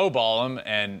lowball him,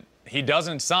 and he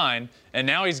doesn't sign, and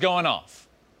now he's going off.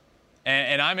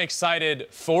 And I'm excited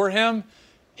for him.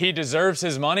 He deserves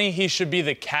his money. He should be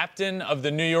the captain of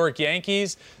the New York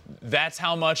Yankees. That's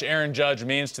how much Aaron Judge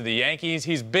means to the Yankees.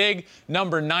 He's big,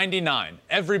 number 99.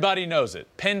 Everybody knows it.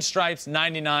 Pinstripes,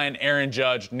 99, Aaron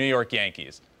Judge, New York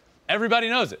Yankees. Everybody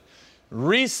knows it.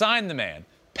 Re-sign the man.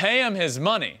 Pay him his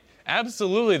money.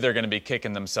 Absolutely, they're going to be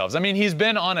kicking themselves. I mean, he's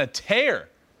been on a tear,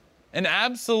 an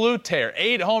absolute tear.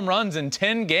 8 home runs in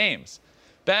 10 games,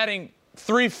 batting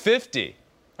 .350.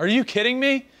 Are you kidding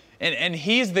me? And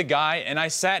he's the guy, and I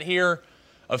sat here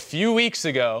a few weeks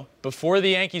ago before the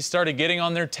Yankees started getting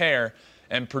on their tear,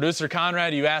 and producer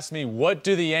Conrad, you asked me, what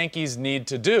do the Yankees need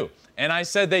to do? And I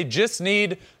said they just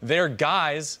need their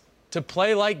guys to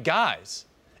play like guys.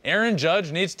 Aaron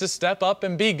Judge needs to step up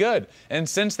and be good. And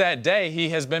since that day, he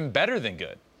has been better than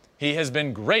good. He has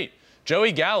been great.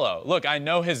 Joey Gallo, look, I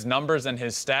know his numbers and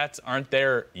his stats aren't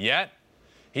there yet.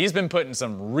 He's been putting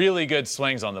some really good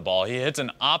swings on the ball. He hits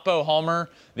an Oppo homer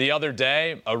the other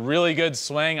day, a really good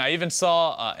swing. I even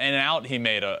saw an out he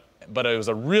made, but it was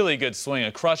a really good swing,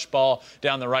 a crush ball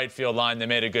down the right field line. They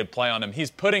made a good play on him.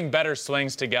 He's putting better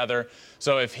swings together.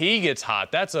 So if he gets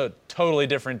hot, that's a totally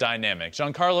different dynamic.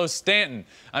 Giancarlo Stanton,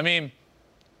 I mean,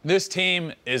 this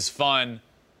team is fun.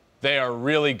 They are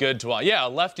really good to watch. Yeah, a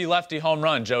lefty-lefty home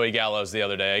run, Joey Gallo's the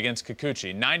other day against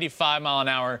Kikuchi.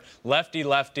 95-mile-an-hour,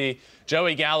 lefty-lefty.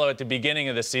 Joey Gallo at the beginning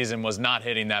of the season was not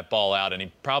hitting that ball out, and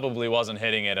he probably wasn't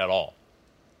hitting it at all.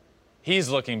 He's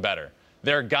looking better.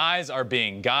 Their guys are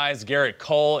being guys. Garrett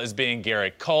Cole is being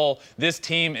Garrett Cole. This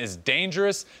team is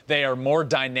dangerous. They are more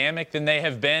dynamic than they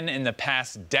have been in the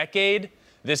past decade.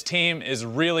 This team is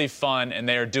really fun, and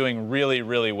they are doing really,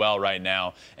 really well right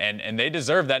now. And they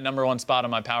deserve that number 1 spot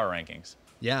on my power rankings.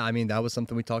 Yeah, I mean, that was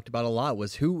something we talked about a lot,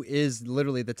 was who is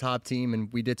literally the top team.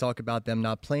 And we did talk about them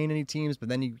not playing any teams, but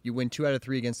then you win 2 out of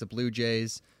 3 against the Blue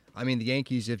Jays. I mean, the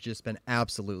Yankees have just been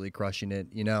absolutely crushing it,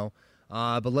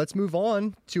 But let's move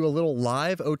on to a little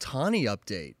live Ohtani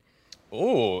update.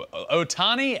 Ooh,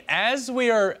 Ohtani, as we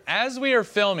are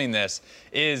filming this,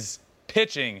 is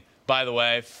pitching, by the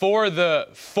way, for the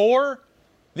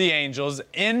Angels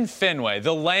in Fenway,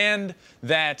 the land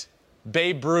that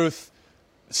Babe Ruth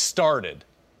started.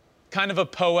 Kind of a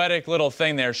poetic little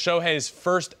thing there. Shohei's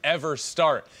first ever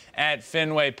start at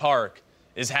Fenway Park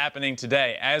is happening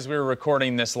today as we're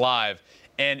recording this live,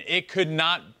 and it couldn't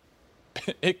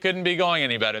be going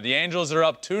any better. The Angels are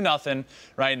up 2-0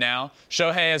 right now.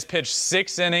 Shohei has pitched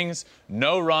 6 innings,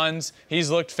 no runs. He's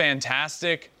looked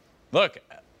fantastic. Look,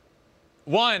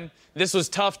 this was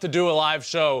tough to do a live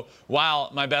show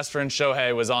while my best friend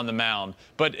Shohei was on the mound,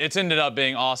 but it's ended up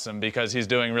being awesome because he's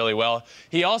doing really well.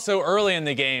 He also, early in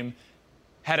the game,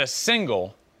 had a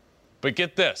single, but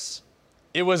get this.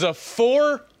 It was a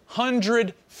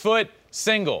 400-foot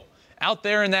single. Out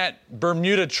there in that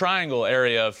Bermuda Triangle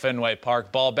area of Fenway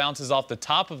Park, ball bounces off the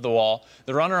top of the wall.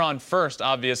 The runner on first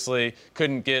obviously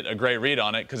couldn't get a great read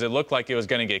on it because it looked like it was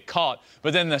going to get caught.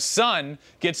 But then the sun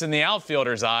gets in the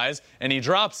outfielder's eyes, and he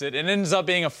drops it, and it ends up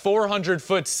being a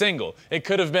 400-foot single. It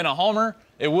could have been a homer.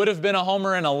 It would have been a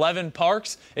homer in 11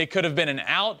 parks. It could have been an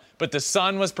out, but the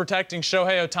sun was protecting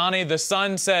Shohei Ohtani. The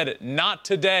sun said, "Not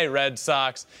today, Red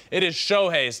Sox. It is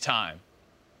Shohei's time."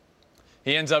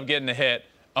 He ends up getting a hit.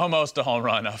 Almost a home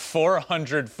run. A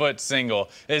 400-foot single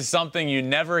is something you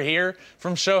never hear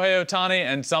from Shohei Ohtani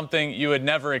and something you would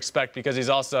never expect because he's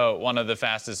also one of the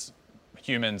fastest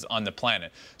humans on the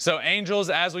planet. So Angels,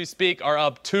 as we speak, are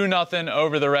up 2-0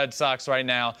 over the Red Sox right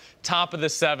now. Top of the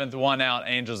 7th, 1 out.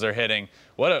 Angels are hitting.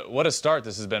 What a start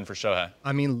this has been for Shohei.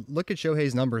 I mean, look at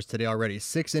Shohei's numbers today already.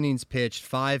 6 innings pitched,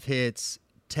 5 hits,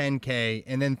 10K,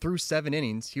 and then through 7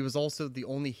 innings, he was also the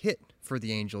only hit for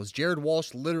the Angels. Jared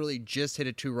Walsh literally just hit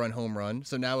a 2-run home run,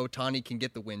 so now Ohtani can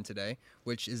get the win today,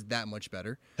 which is that much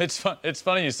better. It's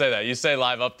funny you say that. You say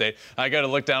live update. I go to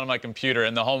look down on my computer,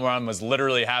 and the home run was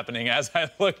literally happening as I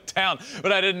looked down,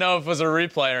 but I didn't know if it was a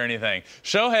replay or anything.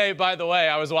 Shohei, by the way,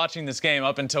 I was watching this game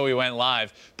up until we went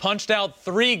live, punched out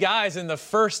 3 guys in the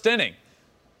first inning.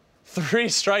 3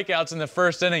 strikeouts in the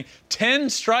first inning, 10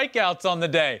 strikeouts on the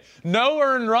day, no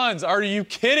earned runs. Are you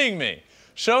kidding me?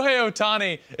 Shohei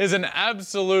Ohtani is an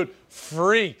absolute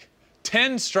freak.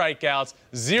 10 strikeouts,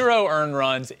 0 earned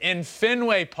runs in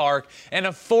Fenway Park, and a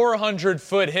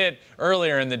 400-foot hit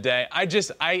earlier in the day. I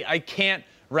can't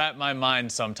wrap my mind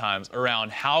sometimes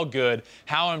around how good,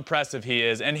 how impressive he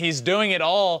is, and he's doing it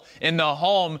all in the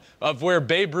home of where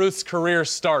Babe Ruth's career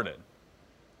started.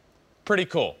 Pretty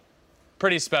cool.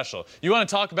 Pretty special. You want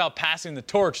to talk about passing the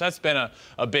torch? That's been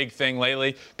a big thing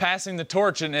lately. Passing the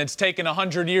torch, and it's taken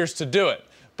 100 years to do it.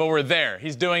 But we're there.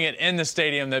 He's doing it in the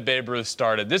stadium that Babe Ruth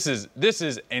started. This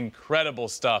is incredible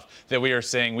stuff that we are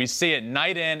seeing. We see it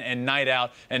night in and night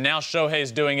out, and now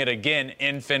Shohei's doing it again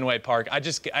in Fenway Park. I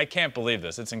can't believe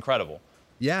this. It's incredible.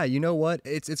 Yeah, you know what?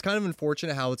 It's kind of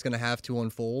unfortunate how it's going to have to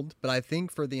unfold, but I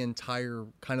think for the entire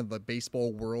kind of the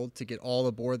baseball world to get all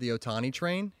aboard the Ohtani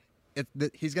train,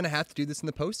 he's going to have to do this in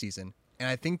the postseason. And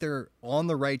I think they're on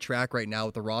the right track right now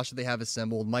with the roster they have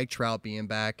assembled, Mike Trout being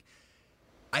back.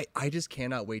 I just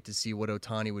cannot wait to see what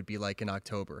Ohtani would be like in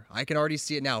October. I can already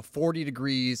see it now. 40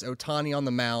 degrees, Ohtani on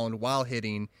the mound while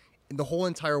hitting. The whole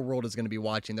entire world is going to be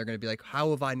watching. They're going to be like,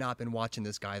 how have I not been watching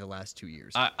this guy the last 2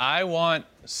 years? I want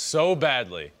so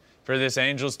badly for this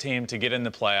Angels team to get in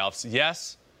the playoffs.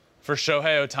 Yes, for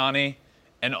Shohei Ohtani,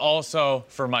 and also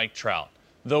for Mike Trout.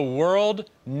 The world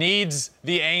needs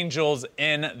the Angels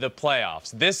in the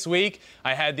playoffs. This week,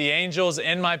 I had the Angels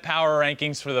in my power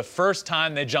rankings for the first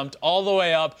time. They jumped all the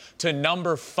way up to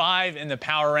number 5 in the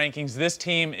power rankings. This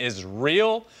team is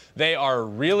real. They are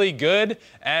really good.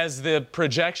 As the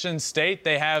projections state,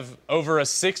 they have over a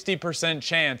 60%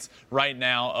 chance right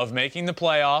now of making the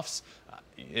playoffs.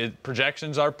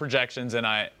 Projections are projections, and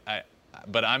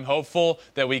but I'm hopeful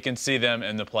that we can see them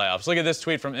in the playoffs. Look at this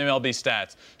tweet from MLB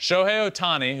Stats. Shohei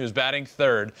Ohtani, who's batting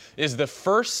 3rd, is the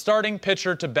first starting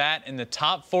pitcher to bat in the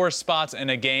top 4 spots in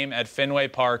a game at Fenway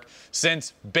Park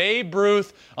since Babe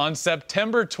Ruth on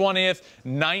September 20th,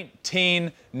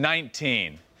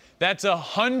 1919. That's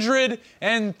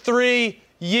 103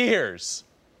 years.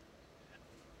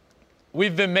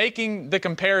 We've been making the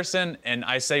comparison, and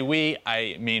I say we,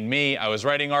 I mean me. I was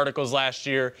writing articles last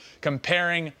year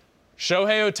comparing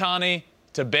Shohei Ohtani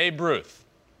to Babe Ruth.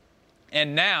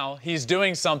 And now he's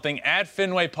doing something at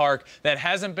Fenway Park that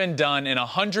hasn't been done in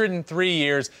 103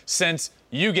 years since,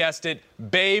 you guessed it,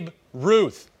 Babe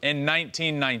Ruth in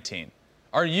 1919.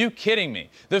 Are you kidding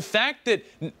me? The fact that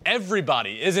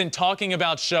everybody isn't talking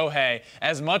about Shohei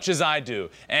as much as I do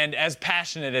and as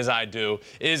passionate as I do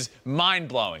is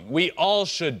mind-blowing. We all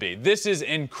should be. This is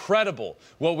incredible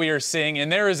what we are seeing,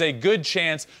 and there is a good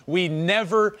chance we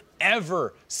never,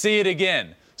 ever see it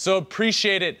again. So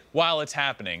appreciate it while it's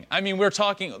happening. I mean, we're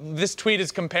talking, this tweet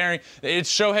is comparing,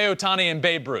 it's Shohei Ohtani and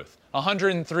Babe Ruth,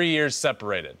 103 years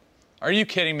separated. Are you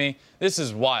kidding me? This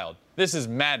is wild. This is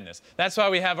madness. That's why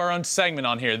we have our own segment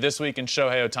on here, This Week in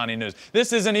Shohei Ohtani News.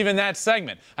 This isn't even that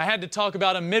segment. I had to talk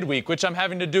about a midweek, which I'm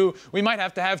having to do. We might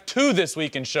have to have 2 This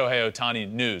Week in Shohei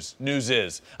Ohtani News.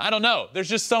 I don't know. There's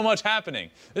just so much happening.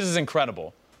 This is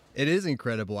incredible. It is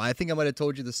incredible. I think I might have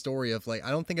told you the story of, I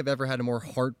don't think I've ever had a more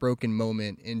heartbroken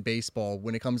moment in baseball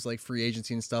when it comes to free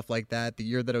agency and stuff like that. The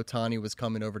year that Ohtani was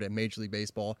coming over to Major League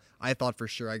Baseball, I thought for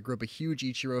sure. I grew up a huge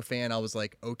Ichiro fan. I was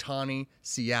like, Ohtani,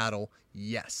 Seattle,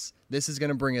 yes, this is going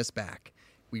to bring us back.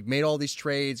 We've made all these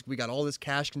trades. We got all this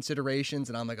cash considerations,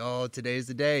 and I'm like, oh, today's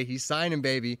the day. He's signing,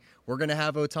 baby. We're going to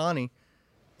have Ohtani.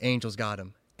 Angels got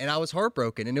him. And I was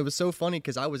heartbroken. And it was so funny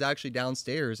because I was actually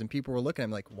downstairs and people were looking at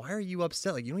me like, why are you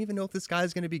upset? You don't even know if this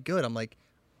guy's going to be good. I'm like,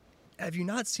 have you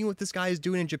not seen what this guy is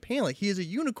doing in Japan? He is a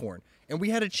unicorn. And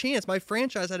we had a chance. My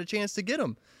franchise had a chance to get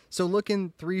him. So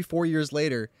looking 3-4 years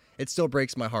later, it still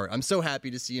breaks my heart. I'm so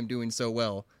happy to see him doing so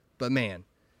well. But man,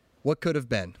 what could have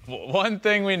been? One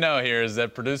thing we know here is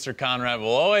that producer Conrad will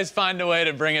always find a way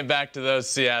to bring it back to those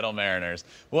Seattle Mariners.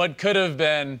 What could have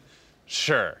been,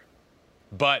 sure.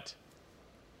 But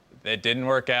it didn't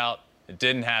work out. It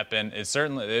didn't happen. It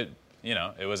certainly,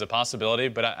 it was a possibility,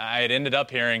 but I had ended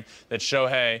up hearing that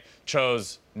Shohei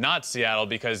chose not Seattle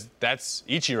because that's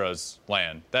Ichiro's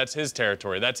land. That's his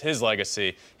territory. That's his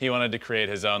legacy. He wanted to create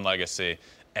his own legacy,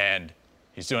 and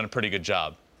he's doing a pretty good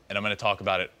job. And I'm going to talk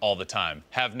about it all the time.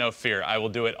 Have no fear. I will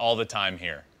do it all the time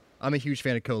here. I'm a huge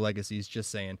fan of co-legacies,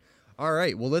 just saying. All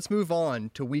right, well, let's move on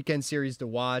to weekend series to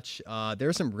watch. There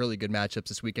are some really good matchups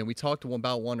this weekend. We talked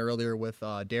about one earlier with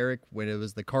Derek when it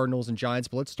was the Cardinals and Giants,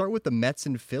 but let's start with the Mets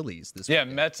and Phillies this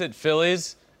weekend. Mets at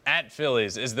Phillies. At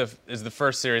Phillies is the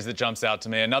first series that jumps out to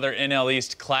me. Another NL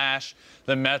East clash.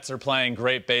 The Mets are playing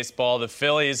great baseball. The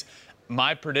Phillies,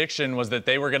 my prediction was that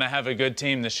they were going to have a good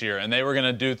team this year, and they were going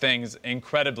to do things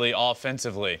incredibly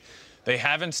offensively. They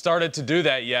haven't started to do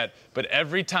that yet, but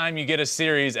every time you get a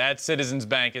series at Citizens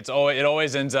Bank, it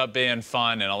always ends up being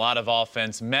fun and a lot of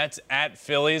offense. Mets at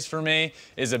Phillies, for me,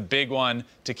 is a big one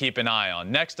to keep an eye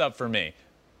on. Next up for me,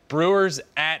 Brewers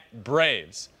at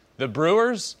Braves. The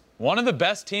Brewers, one of the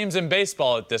best teams in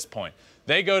baseball at this point.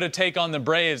 They go to take on the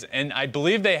Braves, and I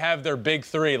believe they have their big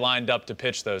three lined up to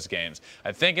pitch those games.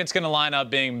 I think it's going to line up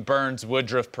being Burns,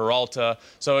 Woodruff, Peralta.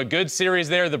 So a good series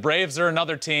there. The Braves are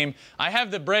another team. I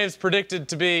have the Braves predicted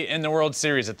to be in the World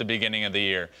Series at the beginning of the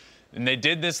year. And they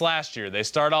did this last year. They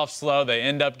start off slow. They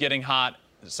end up getting hot.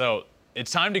 So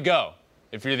it's time to go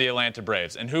if you're the Atlanta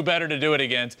Braves. And who better to do it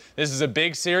against? This is a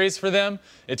big series for them.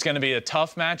 It's going to be a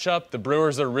tough matchup. The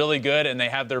Brewers are really good, and they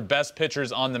have their best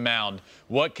pitchers on the mound.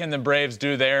 What can the Braves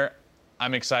do there?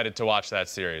 I'm excited to watch that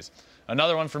series.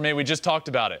 Another one for me, we just talked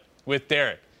about it with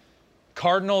Derek.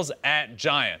 Cardinals at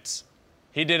Giants.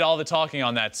 He did all the talking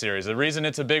on that series. The reason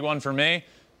it's a big one for me,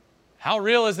 how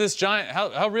real is this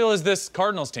how real is this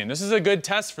Cardinals team? This is a good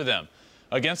test for them.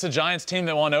 Against a Giants team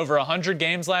that won over 100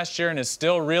 games last year and is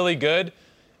still really good,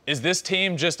 is this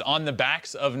team just on the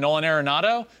backs of Nolan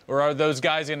Arenado, or are those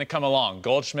guys going to come along?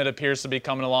 Goldschmidt appears to be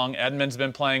coming along. Edmonds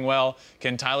been playing well.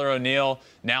 Can Tyler O'Neill,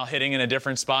 now hitting in a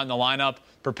different spot in the lineup,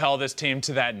 propel this team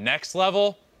to that next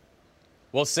level?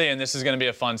 We'll see, and this is going to be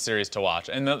a fun series to watch.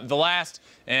 And the last,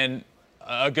 and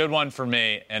a good one for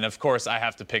me, and of course I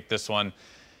have to pick this one,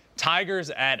 Tigers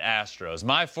at Astros.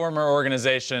 My former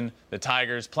organization, the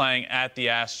Tigers, playing at the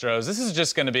Astros. This is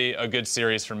just going to be a good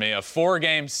series for me. A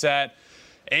 4-game set.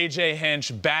 A.J.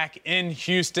 Hinch back in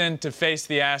Houston to face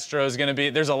the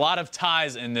Astros. There's a lot of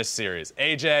ties in this series.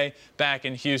 A.J. back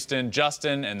in Houston.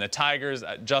 Justin and the Tigers.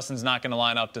 Justin's not going to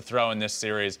line up to throw in this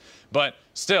series. But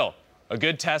still, a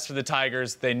good test for the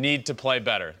Tigers. They need to play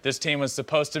better. This team was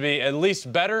supposed to be at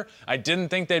least better. I didn't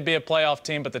think they'd be a playoff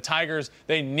team, but the Tigers,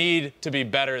 they need to be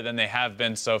better than they have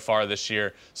been so far this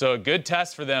year. So a good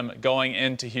test for them going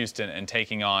into Houston and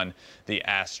taking on the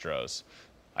Astros.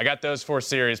 I got those 4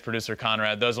 series, Producer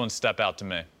Conrad. Those ones step out to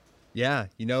me. Yeah,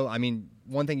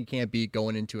 one thing you can't beat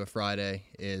going into a Friday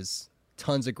is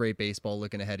tons of great baseball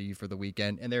looking ahead of you for the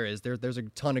weekend. And there's a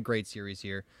ton of great series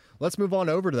here. Let's move on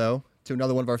over, though, to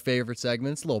another one of our favorite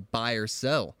segments, a little buy or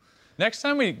sell. Next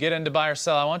time we get into buy or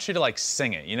sell, I want you to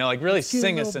sing it. Really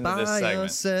sing us into this segment. Buy or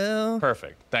sell.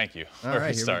 Perfect. Thank you. All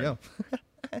right, here we go.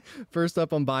 First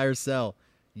up on buy or sell.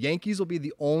 Yankees will be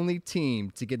the only team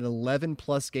to get an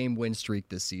 11-plus game win streak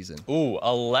this season. Ooh,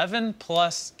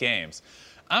 11-plus games.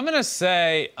 I'm gonna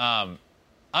say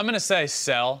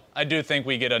sell. I do think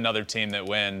we get another team that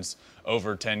wins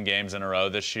over 10 games in a row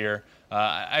this year.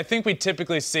 I think we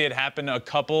typically see it happen a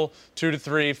couple, 2 to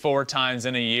 3, 4 times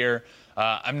in a year.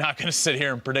 I'm not going to sit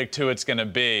here and predict who it's going to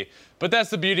be, but that's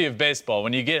the beauty of baseball.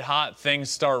 When you get hot, things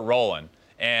start rolling.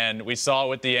 And we saw it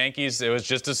with the Yankees. It was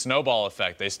just a snowball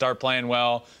effect. They start playing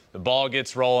well, the ball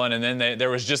gets rolling, and then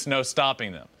there was just no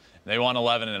stopping them. They won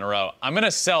 11 in a row. I'm going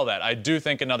to sell that. I do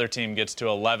think another team gets to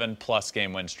 11-plus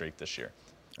game win streak this year.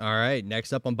 All right,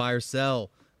 next up on buy or sell,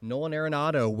 Nolan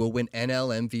Arenado will win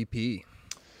NL MVP.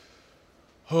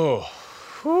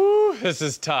 Oh, this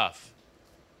is tough.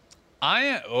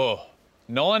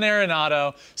 Nolan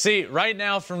Arenado. See, right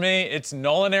now for me, it's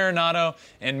Nolan Arenado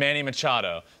and Manny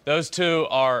Machado. Those two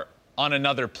are on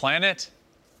another planet.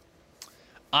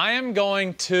 I'm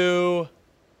going to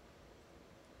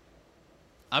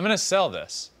sell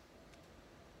this.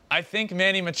 I think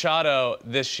Manny Machado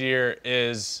this year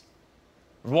is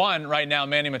one. Right now,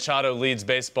 Manny Machado leads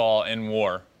baseball in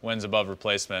WAR, wins above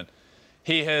replacement.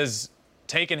 He has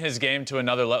taken his game to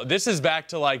another level. This is back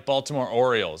to Baltimore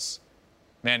Orioles,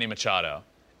 Manny Machado.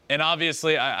 And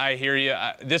obviously, I hear you.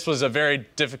 This was a very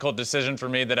difficult decision for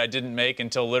me that I didn't make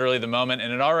until literally the moment,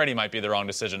 and it already might be the wrong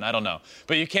decision. I don't know.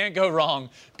 But you can't go wrong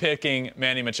picking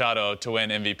Manny Machado to win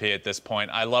MVP at this point.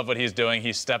 I love what he's doing.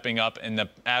 He's stepping up in the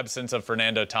absence of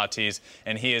Fernando Tatis,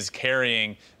 and he is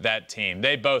carrying that team.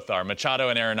 They both are. Machado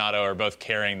and Arenado are both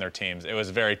carrying their teams. It was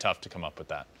very tough to come up with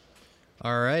that.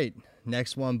 All right.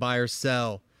 Next one, buy or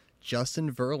sell.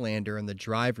 Justin Verlander in the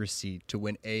driver's seat to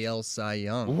win AL Cy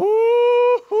Young.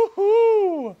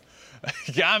 Woo-hoo-hoo.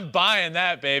 I'm buying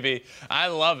that, baby. I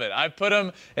love it. I put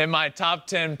him in my top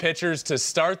 10 pitchers to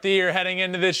start the year heading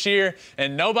into this year,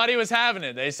 and nobody was having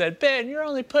it. They said, Ben, you're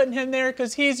only putting him there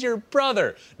because he's your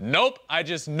brother. Nope. I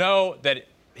just know that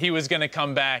he was going to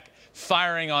come back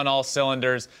firing on all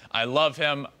cylinders. I love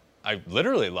him. I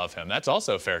literally love him. That's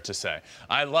also fair to say.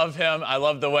 I love him. I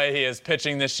love the way he is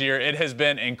pitching this year. It has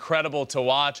been incredible to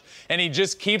watch, and he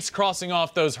just keeps crossing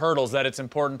off those hurdles that it's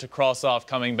important to cross off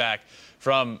coming back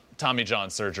from Tommy John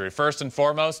surgery. First and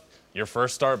foremost, your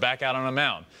first start back out on a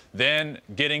mound. Then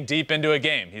getting deep into a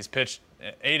game. He's pitched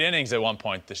 8 innings at one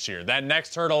point this year. That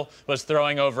next hurdle was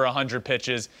throwing over 100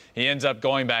 pitches. He ends up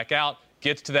going back out,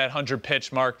 gets to that 100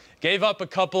 pitch mark, gave up a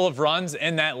couple of runs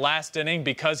in that last inning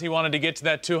because he wanted to get to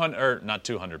that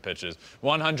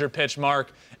 100 pitch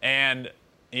mark, and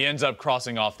he ends up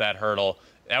crossing off that hurdle.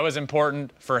 That was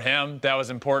important for him. That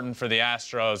was important for the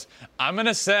Astros. I'm going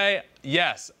to say,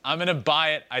 yes, I'm going to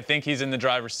buy it. I think he's in the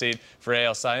driver's seat for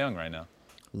AL Cy Young right now.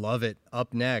 Love it.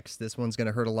 Up next, this one's going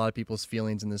to hurt a lot of people's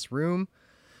feelings in this room.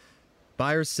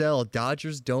 Buy or sell,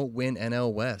 Dodgers don't win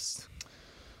NL West.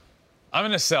 I'm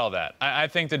going to sell that. I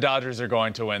think the Dodgers are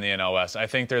going to win the NL West. I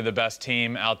think they're the best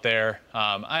team out there.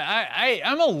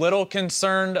 I'm a little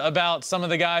concerned about some of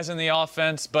the guys in the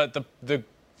offense, but the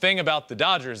thing about the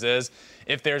Dodgers is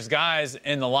if there's guys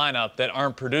in the lineup that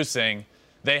aren't producing,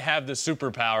 they have the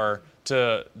superpower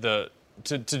to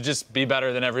just be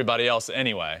better than everybody else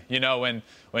anyway. You know,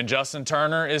 when Justin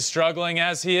Turner is struggling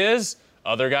as he is,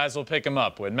 other guys will pick him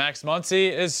up. When Max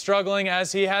Muncy is struggling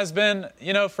as he has been,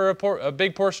 you know, for a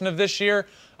big portion of this year,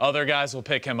 other guys will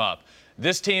pick him up.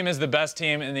 This team is the best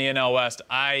team in the NL West.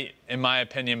 I, in my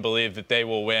opinion, believe that they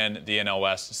will win the NL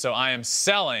West. So I am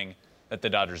selling that the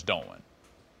Dodgers don't win.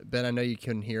 Ben, I know you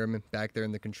couldn't hear him back there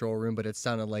in the control room, but it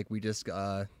sounded like we just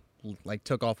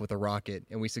took off with a rocket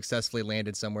and we successfully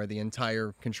landed somewhere. The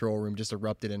entire control room just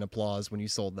erupted in applause when you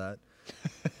sold that.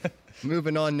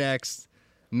 Moving on next.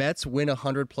 Mets win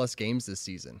 100-plus games this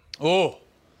season. Oh,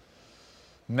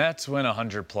 Mets win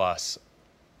 100-plus.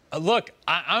 Look,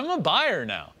 I'm a buyer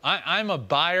now. I'm a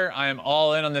buyer. I am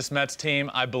all in on this Mets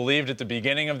team. I believed at the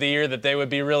beginning of the year that they would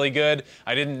be really good.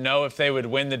 I didn't know if they would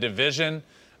win the division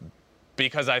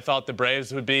because I thought the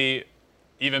Braves would be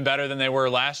even better than they were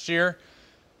last year.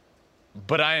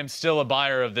 But I am still a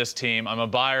buyer of this team. I'm a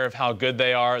buyer of how good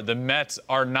they are. The Mets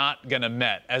are not going to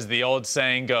Met, as the old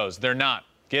saying goes. They're not.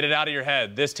 Get it out of your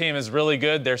head. This team is really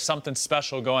good. There's something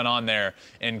special going on there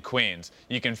in Queens.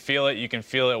 You can feel it. You can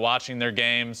feel it watching their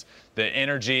games. The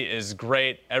energy is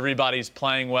great. Everybody's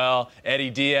playing well. Eddie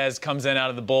Diaz comes in out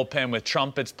of the bullpen with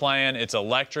trumpets playing. It's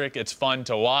electric. It's fun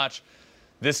to watch.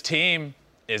 This team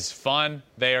is fun.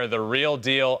 They are the real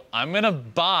deal. I'm going to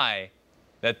buy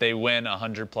that they win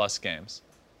 100-plus games.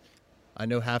 I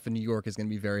know half of New York is going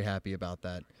to be very happy about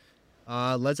that.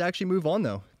 Let's actually move on,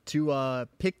 though, to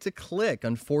Pick to Click.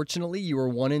 Unfortunately, you were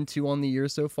 1-2 on the year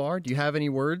so far. Do you have any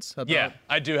words about? Yeah,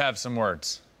 I do have some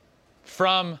words.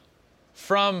 From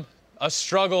a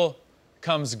struggle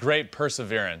comes great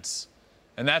perseverance.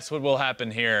 And that's what will happen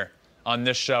here on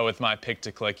this show with my Pick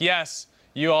to Click. Yes,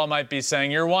 you all might be saying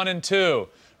you're 1-2.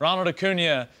 Ronald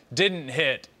Acuna didn't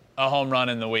hit a home run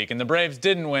in the week, and the Braves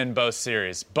didn't win both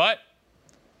series. But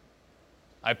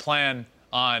I plan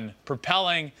on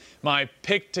propelling my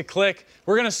Pick to Click.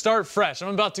 We're going to start fresh. I'm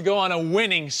about to go on a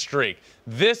winning streak.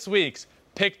 This week's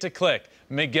Pick to Click,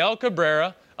 Miguel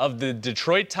Cabrera of the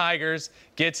Detroit Tigers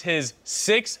gets his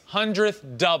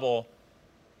 600th double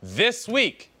this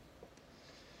week.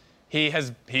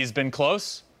 He's been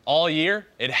close all year.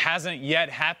 It hasn't yet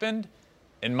happened.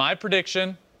 In my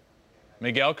prediction,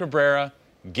 Miguel Cabrera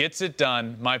gets it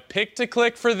done. My Pick to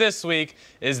Click for this week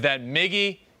is that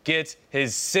Miggy gets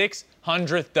his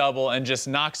 600th double and just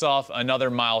knocks off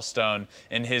another milestone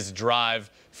in his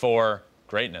drive for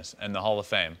greatness and the Hall of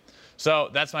Fame. So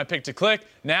that's my Pick to Click.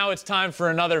 Now it's time for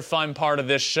another fun part of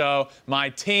this show, my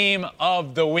Team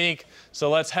of the Week. So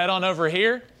let's head on over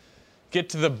here, get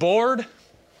to the board,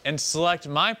 and select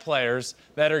my players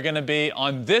that are going to be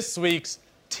on this week's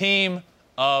Team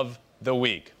of the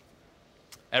Week.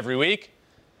 Every week,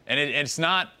 and it's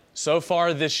not so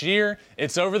far this year,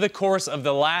 it's over the course of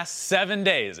the last 7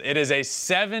 days. It is a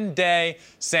 7-day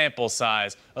sample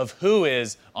size of who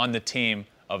is on the Team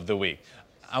of the Week.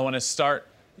 I want to start,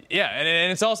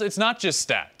 and it's not just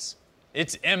stats.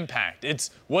 It's impact. It's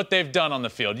what they've done on the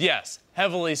field. Yes,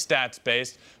 heavily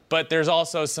stats-based, but there's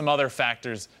also some other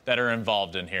factors that are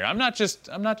involved in here. I'm not just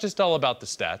all about the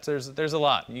stats. There's a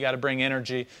lot. You got to bring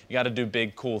energy. You got to do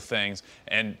big, cool things,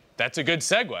 and that's a good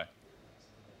segue.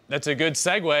 That's a good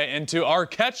segue into our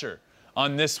catcher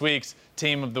on this week's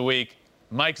Team of the Week,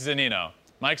 Mike Zunino.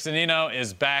 Mike Zunino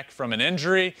is back from an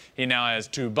injury. He now has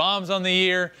 2 bombs on the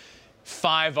year,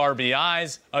 5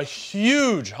 RBIs, a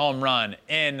huge home run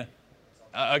in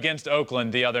against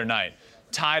Oakland the other night.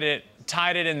 Tied it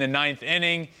in the 9th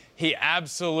inning. He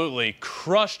absolutely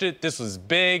crushed it. This was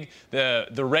big.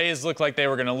 The Rays looked like they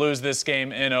were going to lose this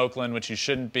game in Oakland, which you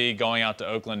shouldn't be, going out to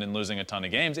Oakland and losing a ton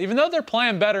of games. Even though they're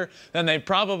playing better than they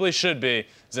probably should be,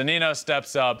 Zunino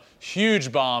steps up,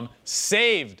 huge bomb,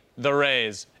 saved the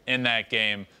Rays in that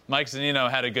game. Mike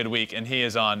Zunino had a good week, and he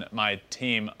is on my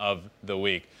team of the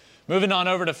week. Moving on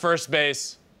over to first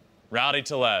base, Rowdy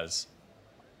Tellez.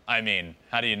 I mean,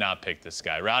 how do you not pick this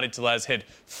guy? Rowdy Tellez hit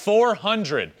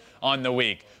 400 on the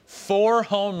week. 4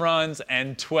 home runs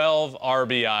and 12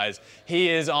 RBIs. He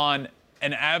is on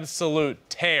an absolute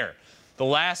tear. The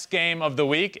last game of the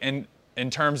week, in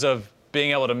terms of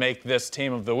being able to make this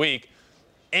team of the week,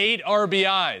 8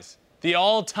 RBIs, the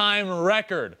all-time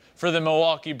record for the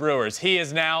Milwaukee Brewers. He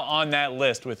is now on that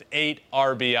list with 8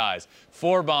 RBIs.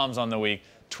 4 bombs on the week,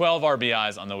 12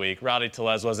 RBIs on the week. Rowdy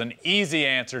Tellez was an easy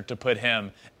answer to put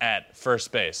him at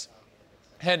first base.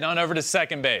 Heading on over to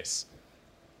second base,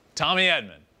 Tommy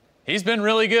Edman. He's been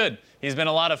really good. He's been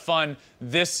a lot of fun.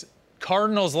 This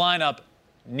Cardinals lineup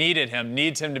needs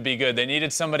him to be good. They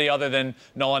needed somebody other than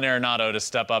Nolan Arenado to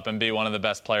step up and be one of the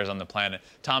best players on the planet.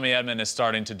 Tommy Edman is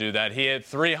starting to do that. He hit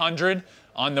 300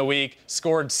 on the week,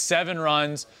 scored 7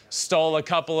 runs, stole a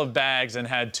couple of bags, and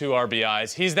had 2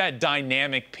 RBIs. He's that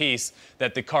dynamic piece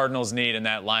that the Cardinals need in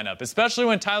that lineup, especially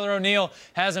when Tyler O'Neill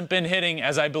hasn't been hitting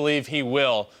as I believe he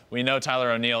will. We know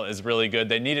Tyler O'Neill is really good.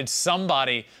 They needed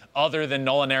somebody other than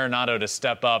Nolan Arenado to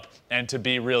step up and to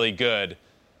be really good,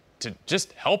 to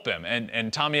just help him.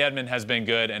 And Tommy Edman has been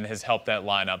good and has helped that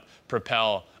lineup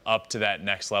propel up to that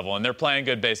next level. And they're playing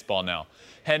good baseball now.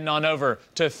 Heading on over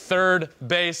to third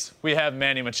base, we have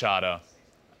Manny Machado.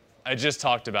 I just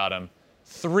talked about him.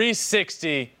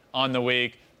 360 on the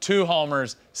week, 2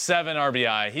 homers, 7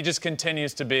 RBI. He just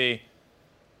continues to be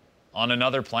on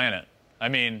another planet. I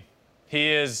mean, he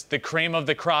is the cream of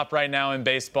the crop right now in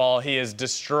baseball. He is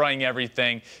destroying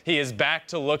everything. He is back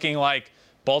to looking like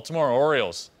Baltimore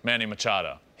Orioles, Manny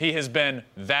Machado. He has been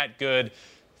that good.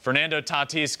 Fernando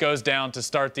Tatis goes down to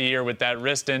start the year with that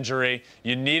wrist injury.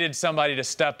 You needed somebody to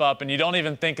step up, and you don't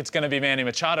even think it's going to be Manny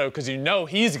Machado because you know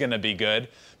he's going to be good.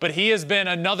 But he has been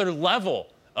another level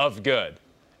of good.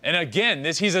 And again,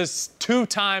 he's a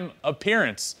 2-time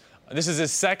appearance. This is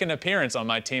his 2nd appearance on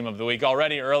my team of the week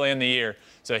already early in the year.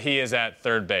 So he is at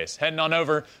third base. Heading on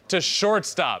over to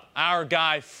shortstop, our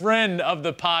guy, friend of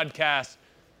the podcast,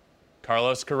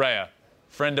 Carlos Correa.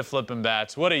 Friend of flipping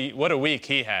bats. What a week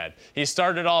he had. He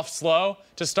started off slow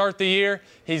to start the year.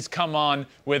 He's come on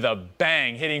with a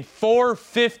bang, hitting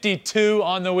 452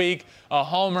 on the week, a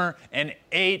homer, and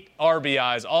 8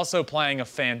 RBIs. Also playing a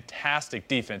fantastic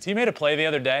defense. He made a play the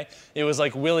other day. It was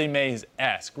like Willie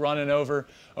Mays-esque, running over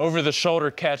the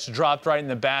shoulder catch, dropped right in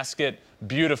the basket.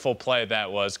 Beautiful play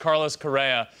that was. Carlos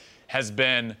Correa has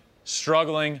been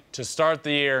struggling to start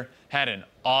the year, had an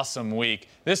awesome week.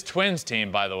 This Twins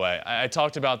team, by the way, I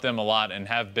talked about them a lot and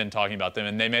have been talking about them,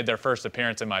 and they made their first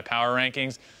appearance in my power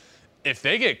rankings. If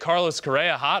they get Carlos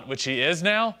Correa hot, which he is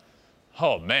now,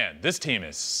 oh man, this team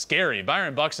is scary.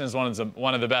 Byron Buxton is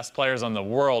one of the best players on the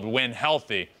world when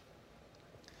healthy.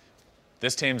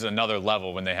 This team's another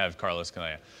level when they have Carlos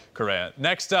Correa.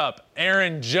 Next up,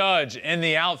 Aaron Judge in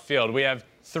the outfield. We have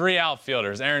 3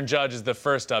 outfielders. Aaron Judge is the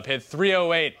first up. Hit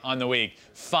 308 on the week.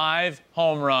 5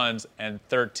 home runs and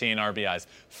 13 RBIs.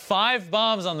 5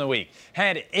 bombs on the week.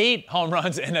 Had 8 home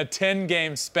runs in a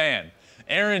 10-game span.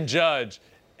 Aaron Judge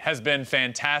has been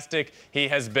fantastic. He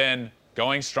has been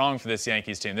going strong for this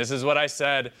Yankees team. This is what I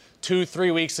said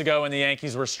 2-3 weeks ago when the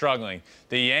Yankees were struggling.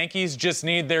 The Yankees just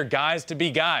need their guys to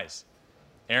be guys.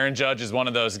 Aaron Judge is one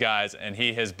of those guys, and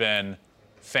he has been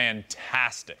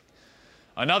fantastic.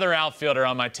 Another outfielder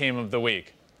on my team of the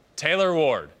week, Taylor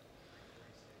Ward.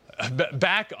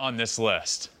 Back on this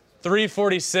list.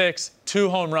 346, 2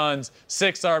 home runs,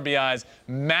 6 RBIs,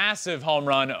 massive home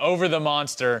run over the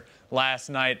monster last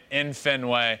night in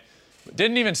Fenway.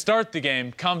 Didn't even start the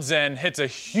game, comes in, hits a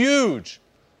huge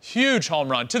home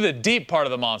run to the deep part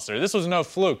of the monster. This was no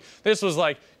fluke. This was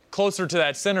like closer to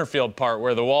that center field part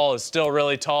where the wall is still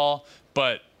really tall,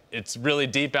 but it's really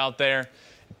deep out there.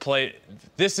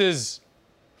 This is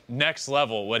next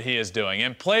level what he is doing.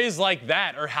 And plays like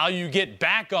that are how you get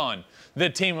back on the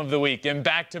team of the week in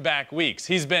back-to-back weeks.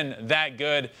 He's been that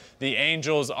good. The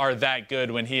Angels are that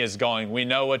good when he is going. We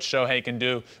know what Shohei can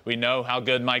do. We know how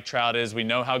good Mike Trout is. We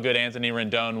know how good Anthony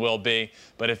Rendon will be.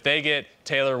 But if they get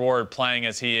Taylor Ward playing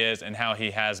as he is and how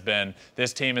he has been,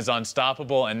 this team is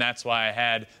unstoppable, and that's why I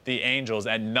had the Angels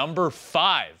at number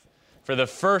 5. For the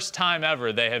first time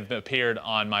ever, they have appeared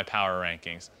on my power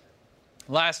rankings.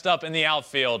 Last up in the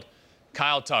outfield,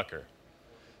 Kyle Tucker.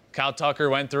 Kyle Tucker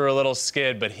went through a little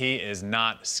skid, but he is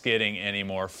not skidding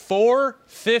anymore.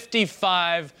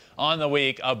 455 on the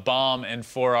week, a bomb and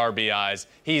 4 RBIs.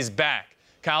 He's back.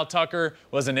 Kyle Tucker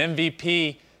was an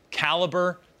MVP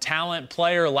caliber talent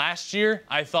player last year.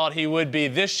 I thought he would be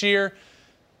this year,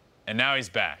 and now he's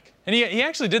back. And he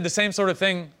actually did the same sort of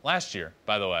thing last year,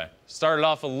 by the way. Started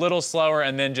off a little slower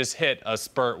and then just hit a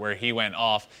spurt where he went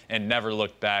off and never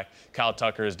looked back. Kyle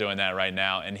Tucker is doing that right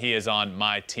now, and he is on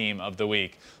my team of the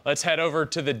week. Let's head over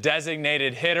to the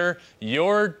designated hitter,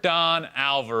 Yordan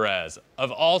Alvarez,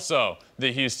 of also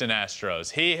the Houston Astros.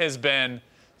 He has been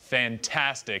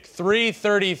fantastic.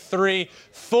 333,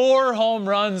 4 home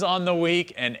runs on the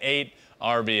week, and 8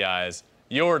 RBIs.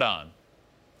 Yordan,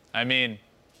 I mean,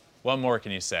 what more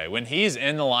can you say? When he's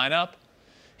in the lineup,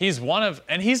 he's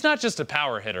and he's not just a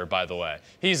power hitter, by the way.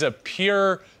 He's a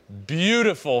pure,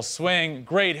 beautiful swing,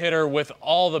 great hitter with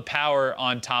all the power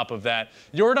on top of that.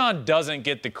 Yordan doesn't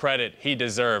get the credit he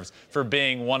deserves for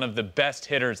being one of the best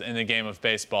hitters in the game of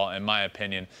baseball, in my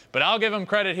opinion. But I'll give him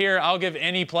credit here. I'll give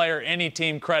any player, any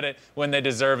team credit when they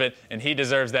deserve it, and he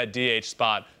deserves that DH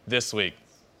spot this week.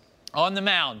 On the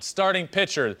mound, starting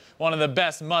pitcher, one of the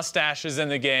best mustaches in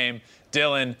the game,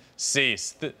 Dylan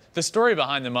Cease. The story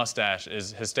behind the mustache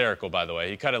is hysterical, by the way.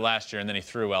 He cut it last year, and then he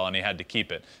threw well, and he had to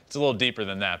keep it. It's a little deeper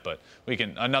than that, but we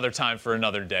can another time for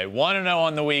another day. 1-0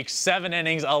 on the week, 7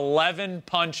 innings, 11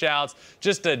 punch-outs,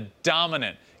 just a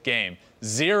dominant game.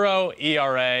 0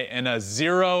 ERA and a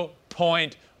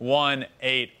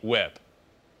 0.18 whip.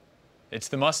 It's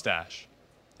the mustache.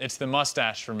 It's the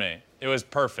mustache for me. It was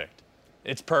perfect.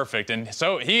 It's perfect, and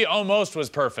so he almost was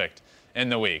perfect in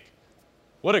the week.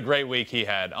 What a great week he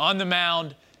had. On the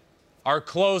mound, our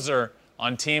closer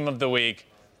on Team of the Week,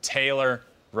 Taylor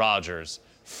Rogers.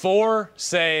 4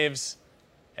 saves,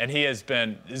 and he has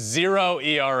been 0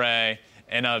 ERA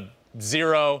and a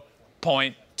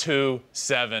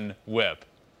 0.27 whip.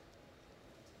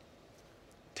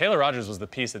 Taylor Rogers was the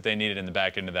piece that they needed in the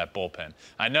back end of that bullpen.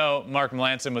 I know Mark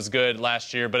Melancon was good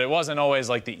last year, but it wasn't always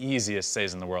like the easiest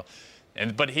saves in the world.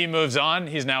 But he moves on.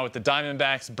 He's now with the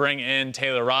Diamondbacks. Bring in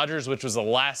Taylor Rogers, which was a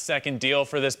last-second deal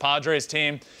for this Padres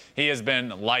team. He has been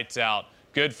lights out.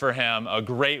 Good for him. A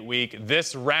great week.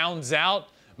 This rounds out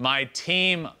my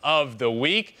team of the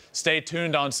week. Stay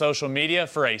tuned on social media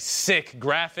for a sick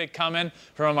graphic coming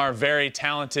from our very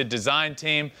talented design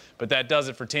team. But that does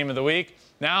it for Team of the Week.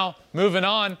 Now, moving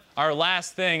on, our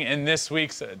last thing in this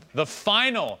week's, the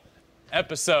final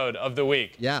episode of the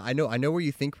week. Yeah, I know where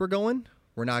you think we're going.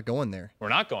 We're not going there. We're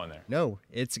not going there. No,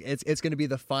 it's going to be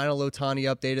the final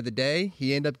Ohtani update of the day.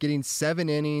 He ended up getting 7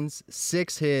 innings,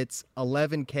 6 hits,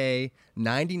 11 K,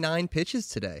 99 pitches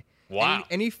today. Wow.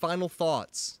 Any final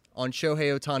thoughts on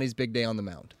Shohei Ohtani's big day on the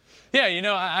mound? Yeah, you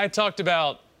know, I talked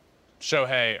about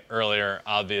Shohei earlier,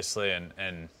 obviously,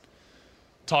 and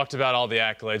talked about all the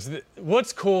accolades.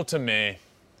 What's cool to me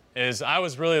is I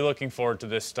was really looking forward to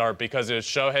this start because it was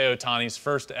Shohei Ohtani's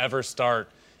first ever start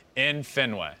in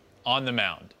Fenway. On the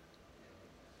mound.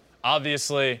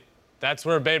 Obviously, that's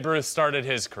where Babe Ruth started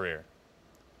his career.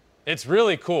 It's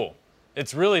really cool.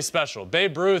 It's really special.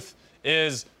 Babe Ruth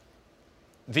is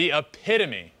the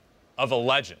epitome of a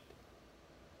legend.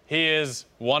 He is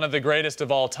one of the greatest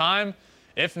of all time.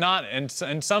 If not,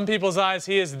 in some people's eyes,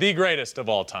 he is the greatest of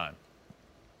all time.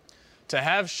 To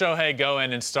have Shohei go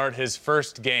in and start his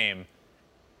first game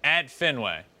at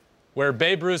Fenway, where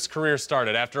Babe Ruth's career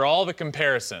started, after all the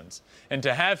comparisons, and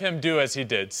to have him do as he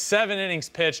did, 7 innings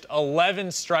pitched, 11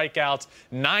 strikeouts,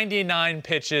 99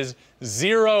 pitches,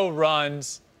 0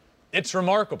 runs, it's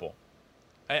remarkable.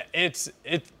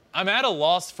 I'm at a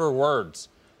loss for words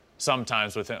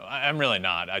sometimes with him. I'm really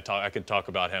not. I could talk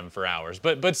about him for hours.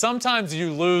 But sometimes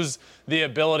you lose the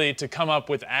ability to come up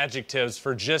with adjectives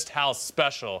for just how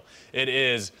special it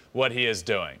is what he is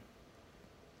doing.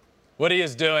 What he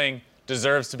is doing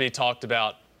deserves to be talked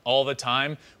about all the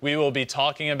time. We will be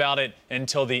talking about it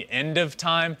until the end of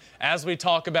time. As we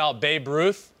talk about Babe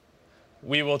Ruth,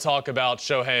 we will talk about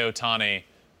Shohei Ohtani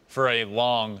for a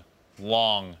long,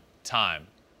 long time.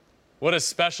 What a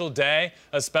special day,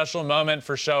 a special moment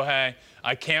for Shohei.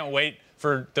 I can't wait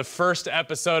for the first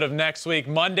episode of next week.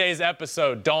 Monday's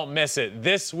episode, don't miss it.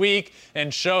 This week in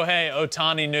Shohei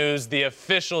Ohtani news, the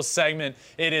official segment,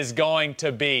 it is going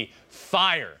to be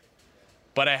fire.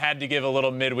 But I had to give a little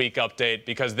midweek update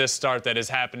because this start that is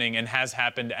happening and has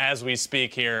happened as we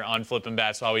speak here on Flippin'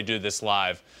 Bats while we do this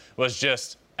live was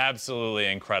just absolutely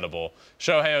incredible.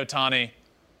 Shohei Ohtani,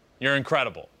 you're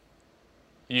incredible.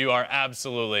 You are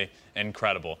absolutely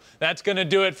incredible. That's going to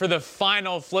do it for the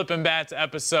final Flippin' Bats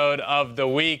episode of the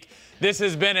week. This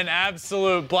has been an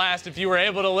absolute blast. If you were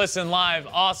able to listen live,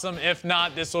 awesome. If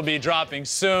not, this will be dropping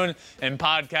soon in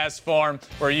podcast form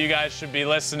where you guys should be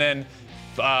listening.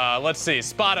 Let's see,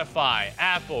 Spotify,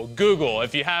 Apple, Google.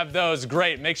 If you have those,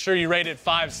 great. Make sure you rate it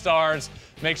 5 stars.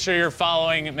 Make sure you're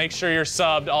following. Make sure you're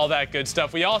subbed, all that good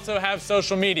stuff. We also have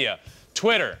social media,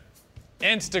 Twitter,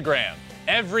 Instagram.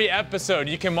 Every episode,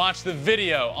 you can watch the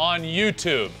video on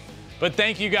YouTube. But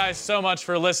thank you guys so much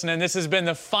for listening. This has been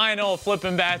the final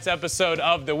Flippin' Bats episode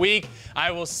of the week.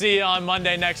 I will see you on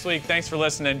Monday next week. Thanks for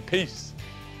listening. Peace.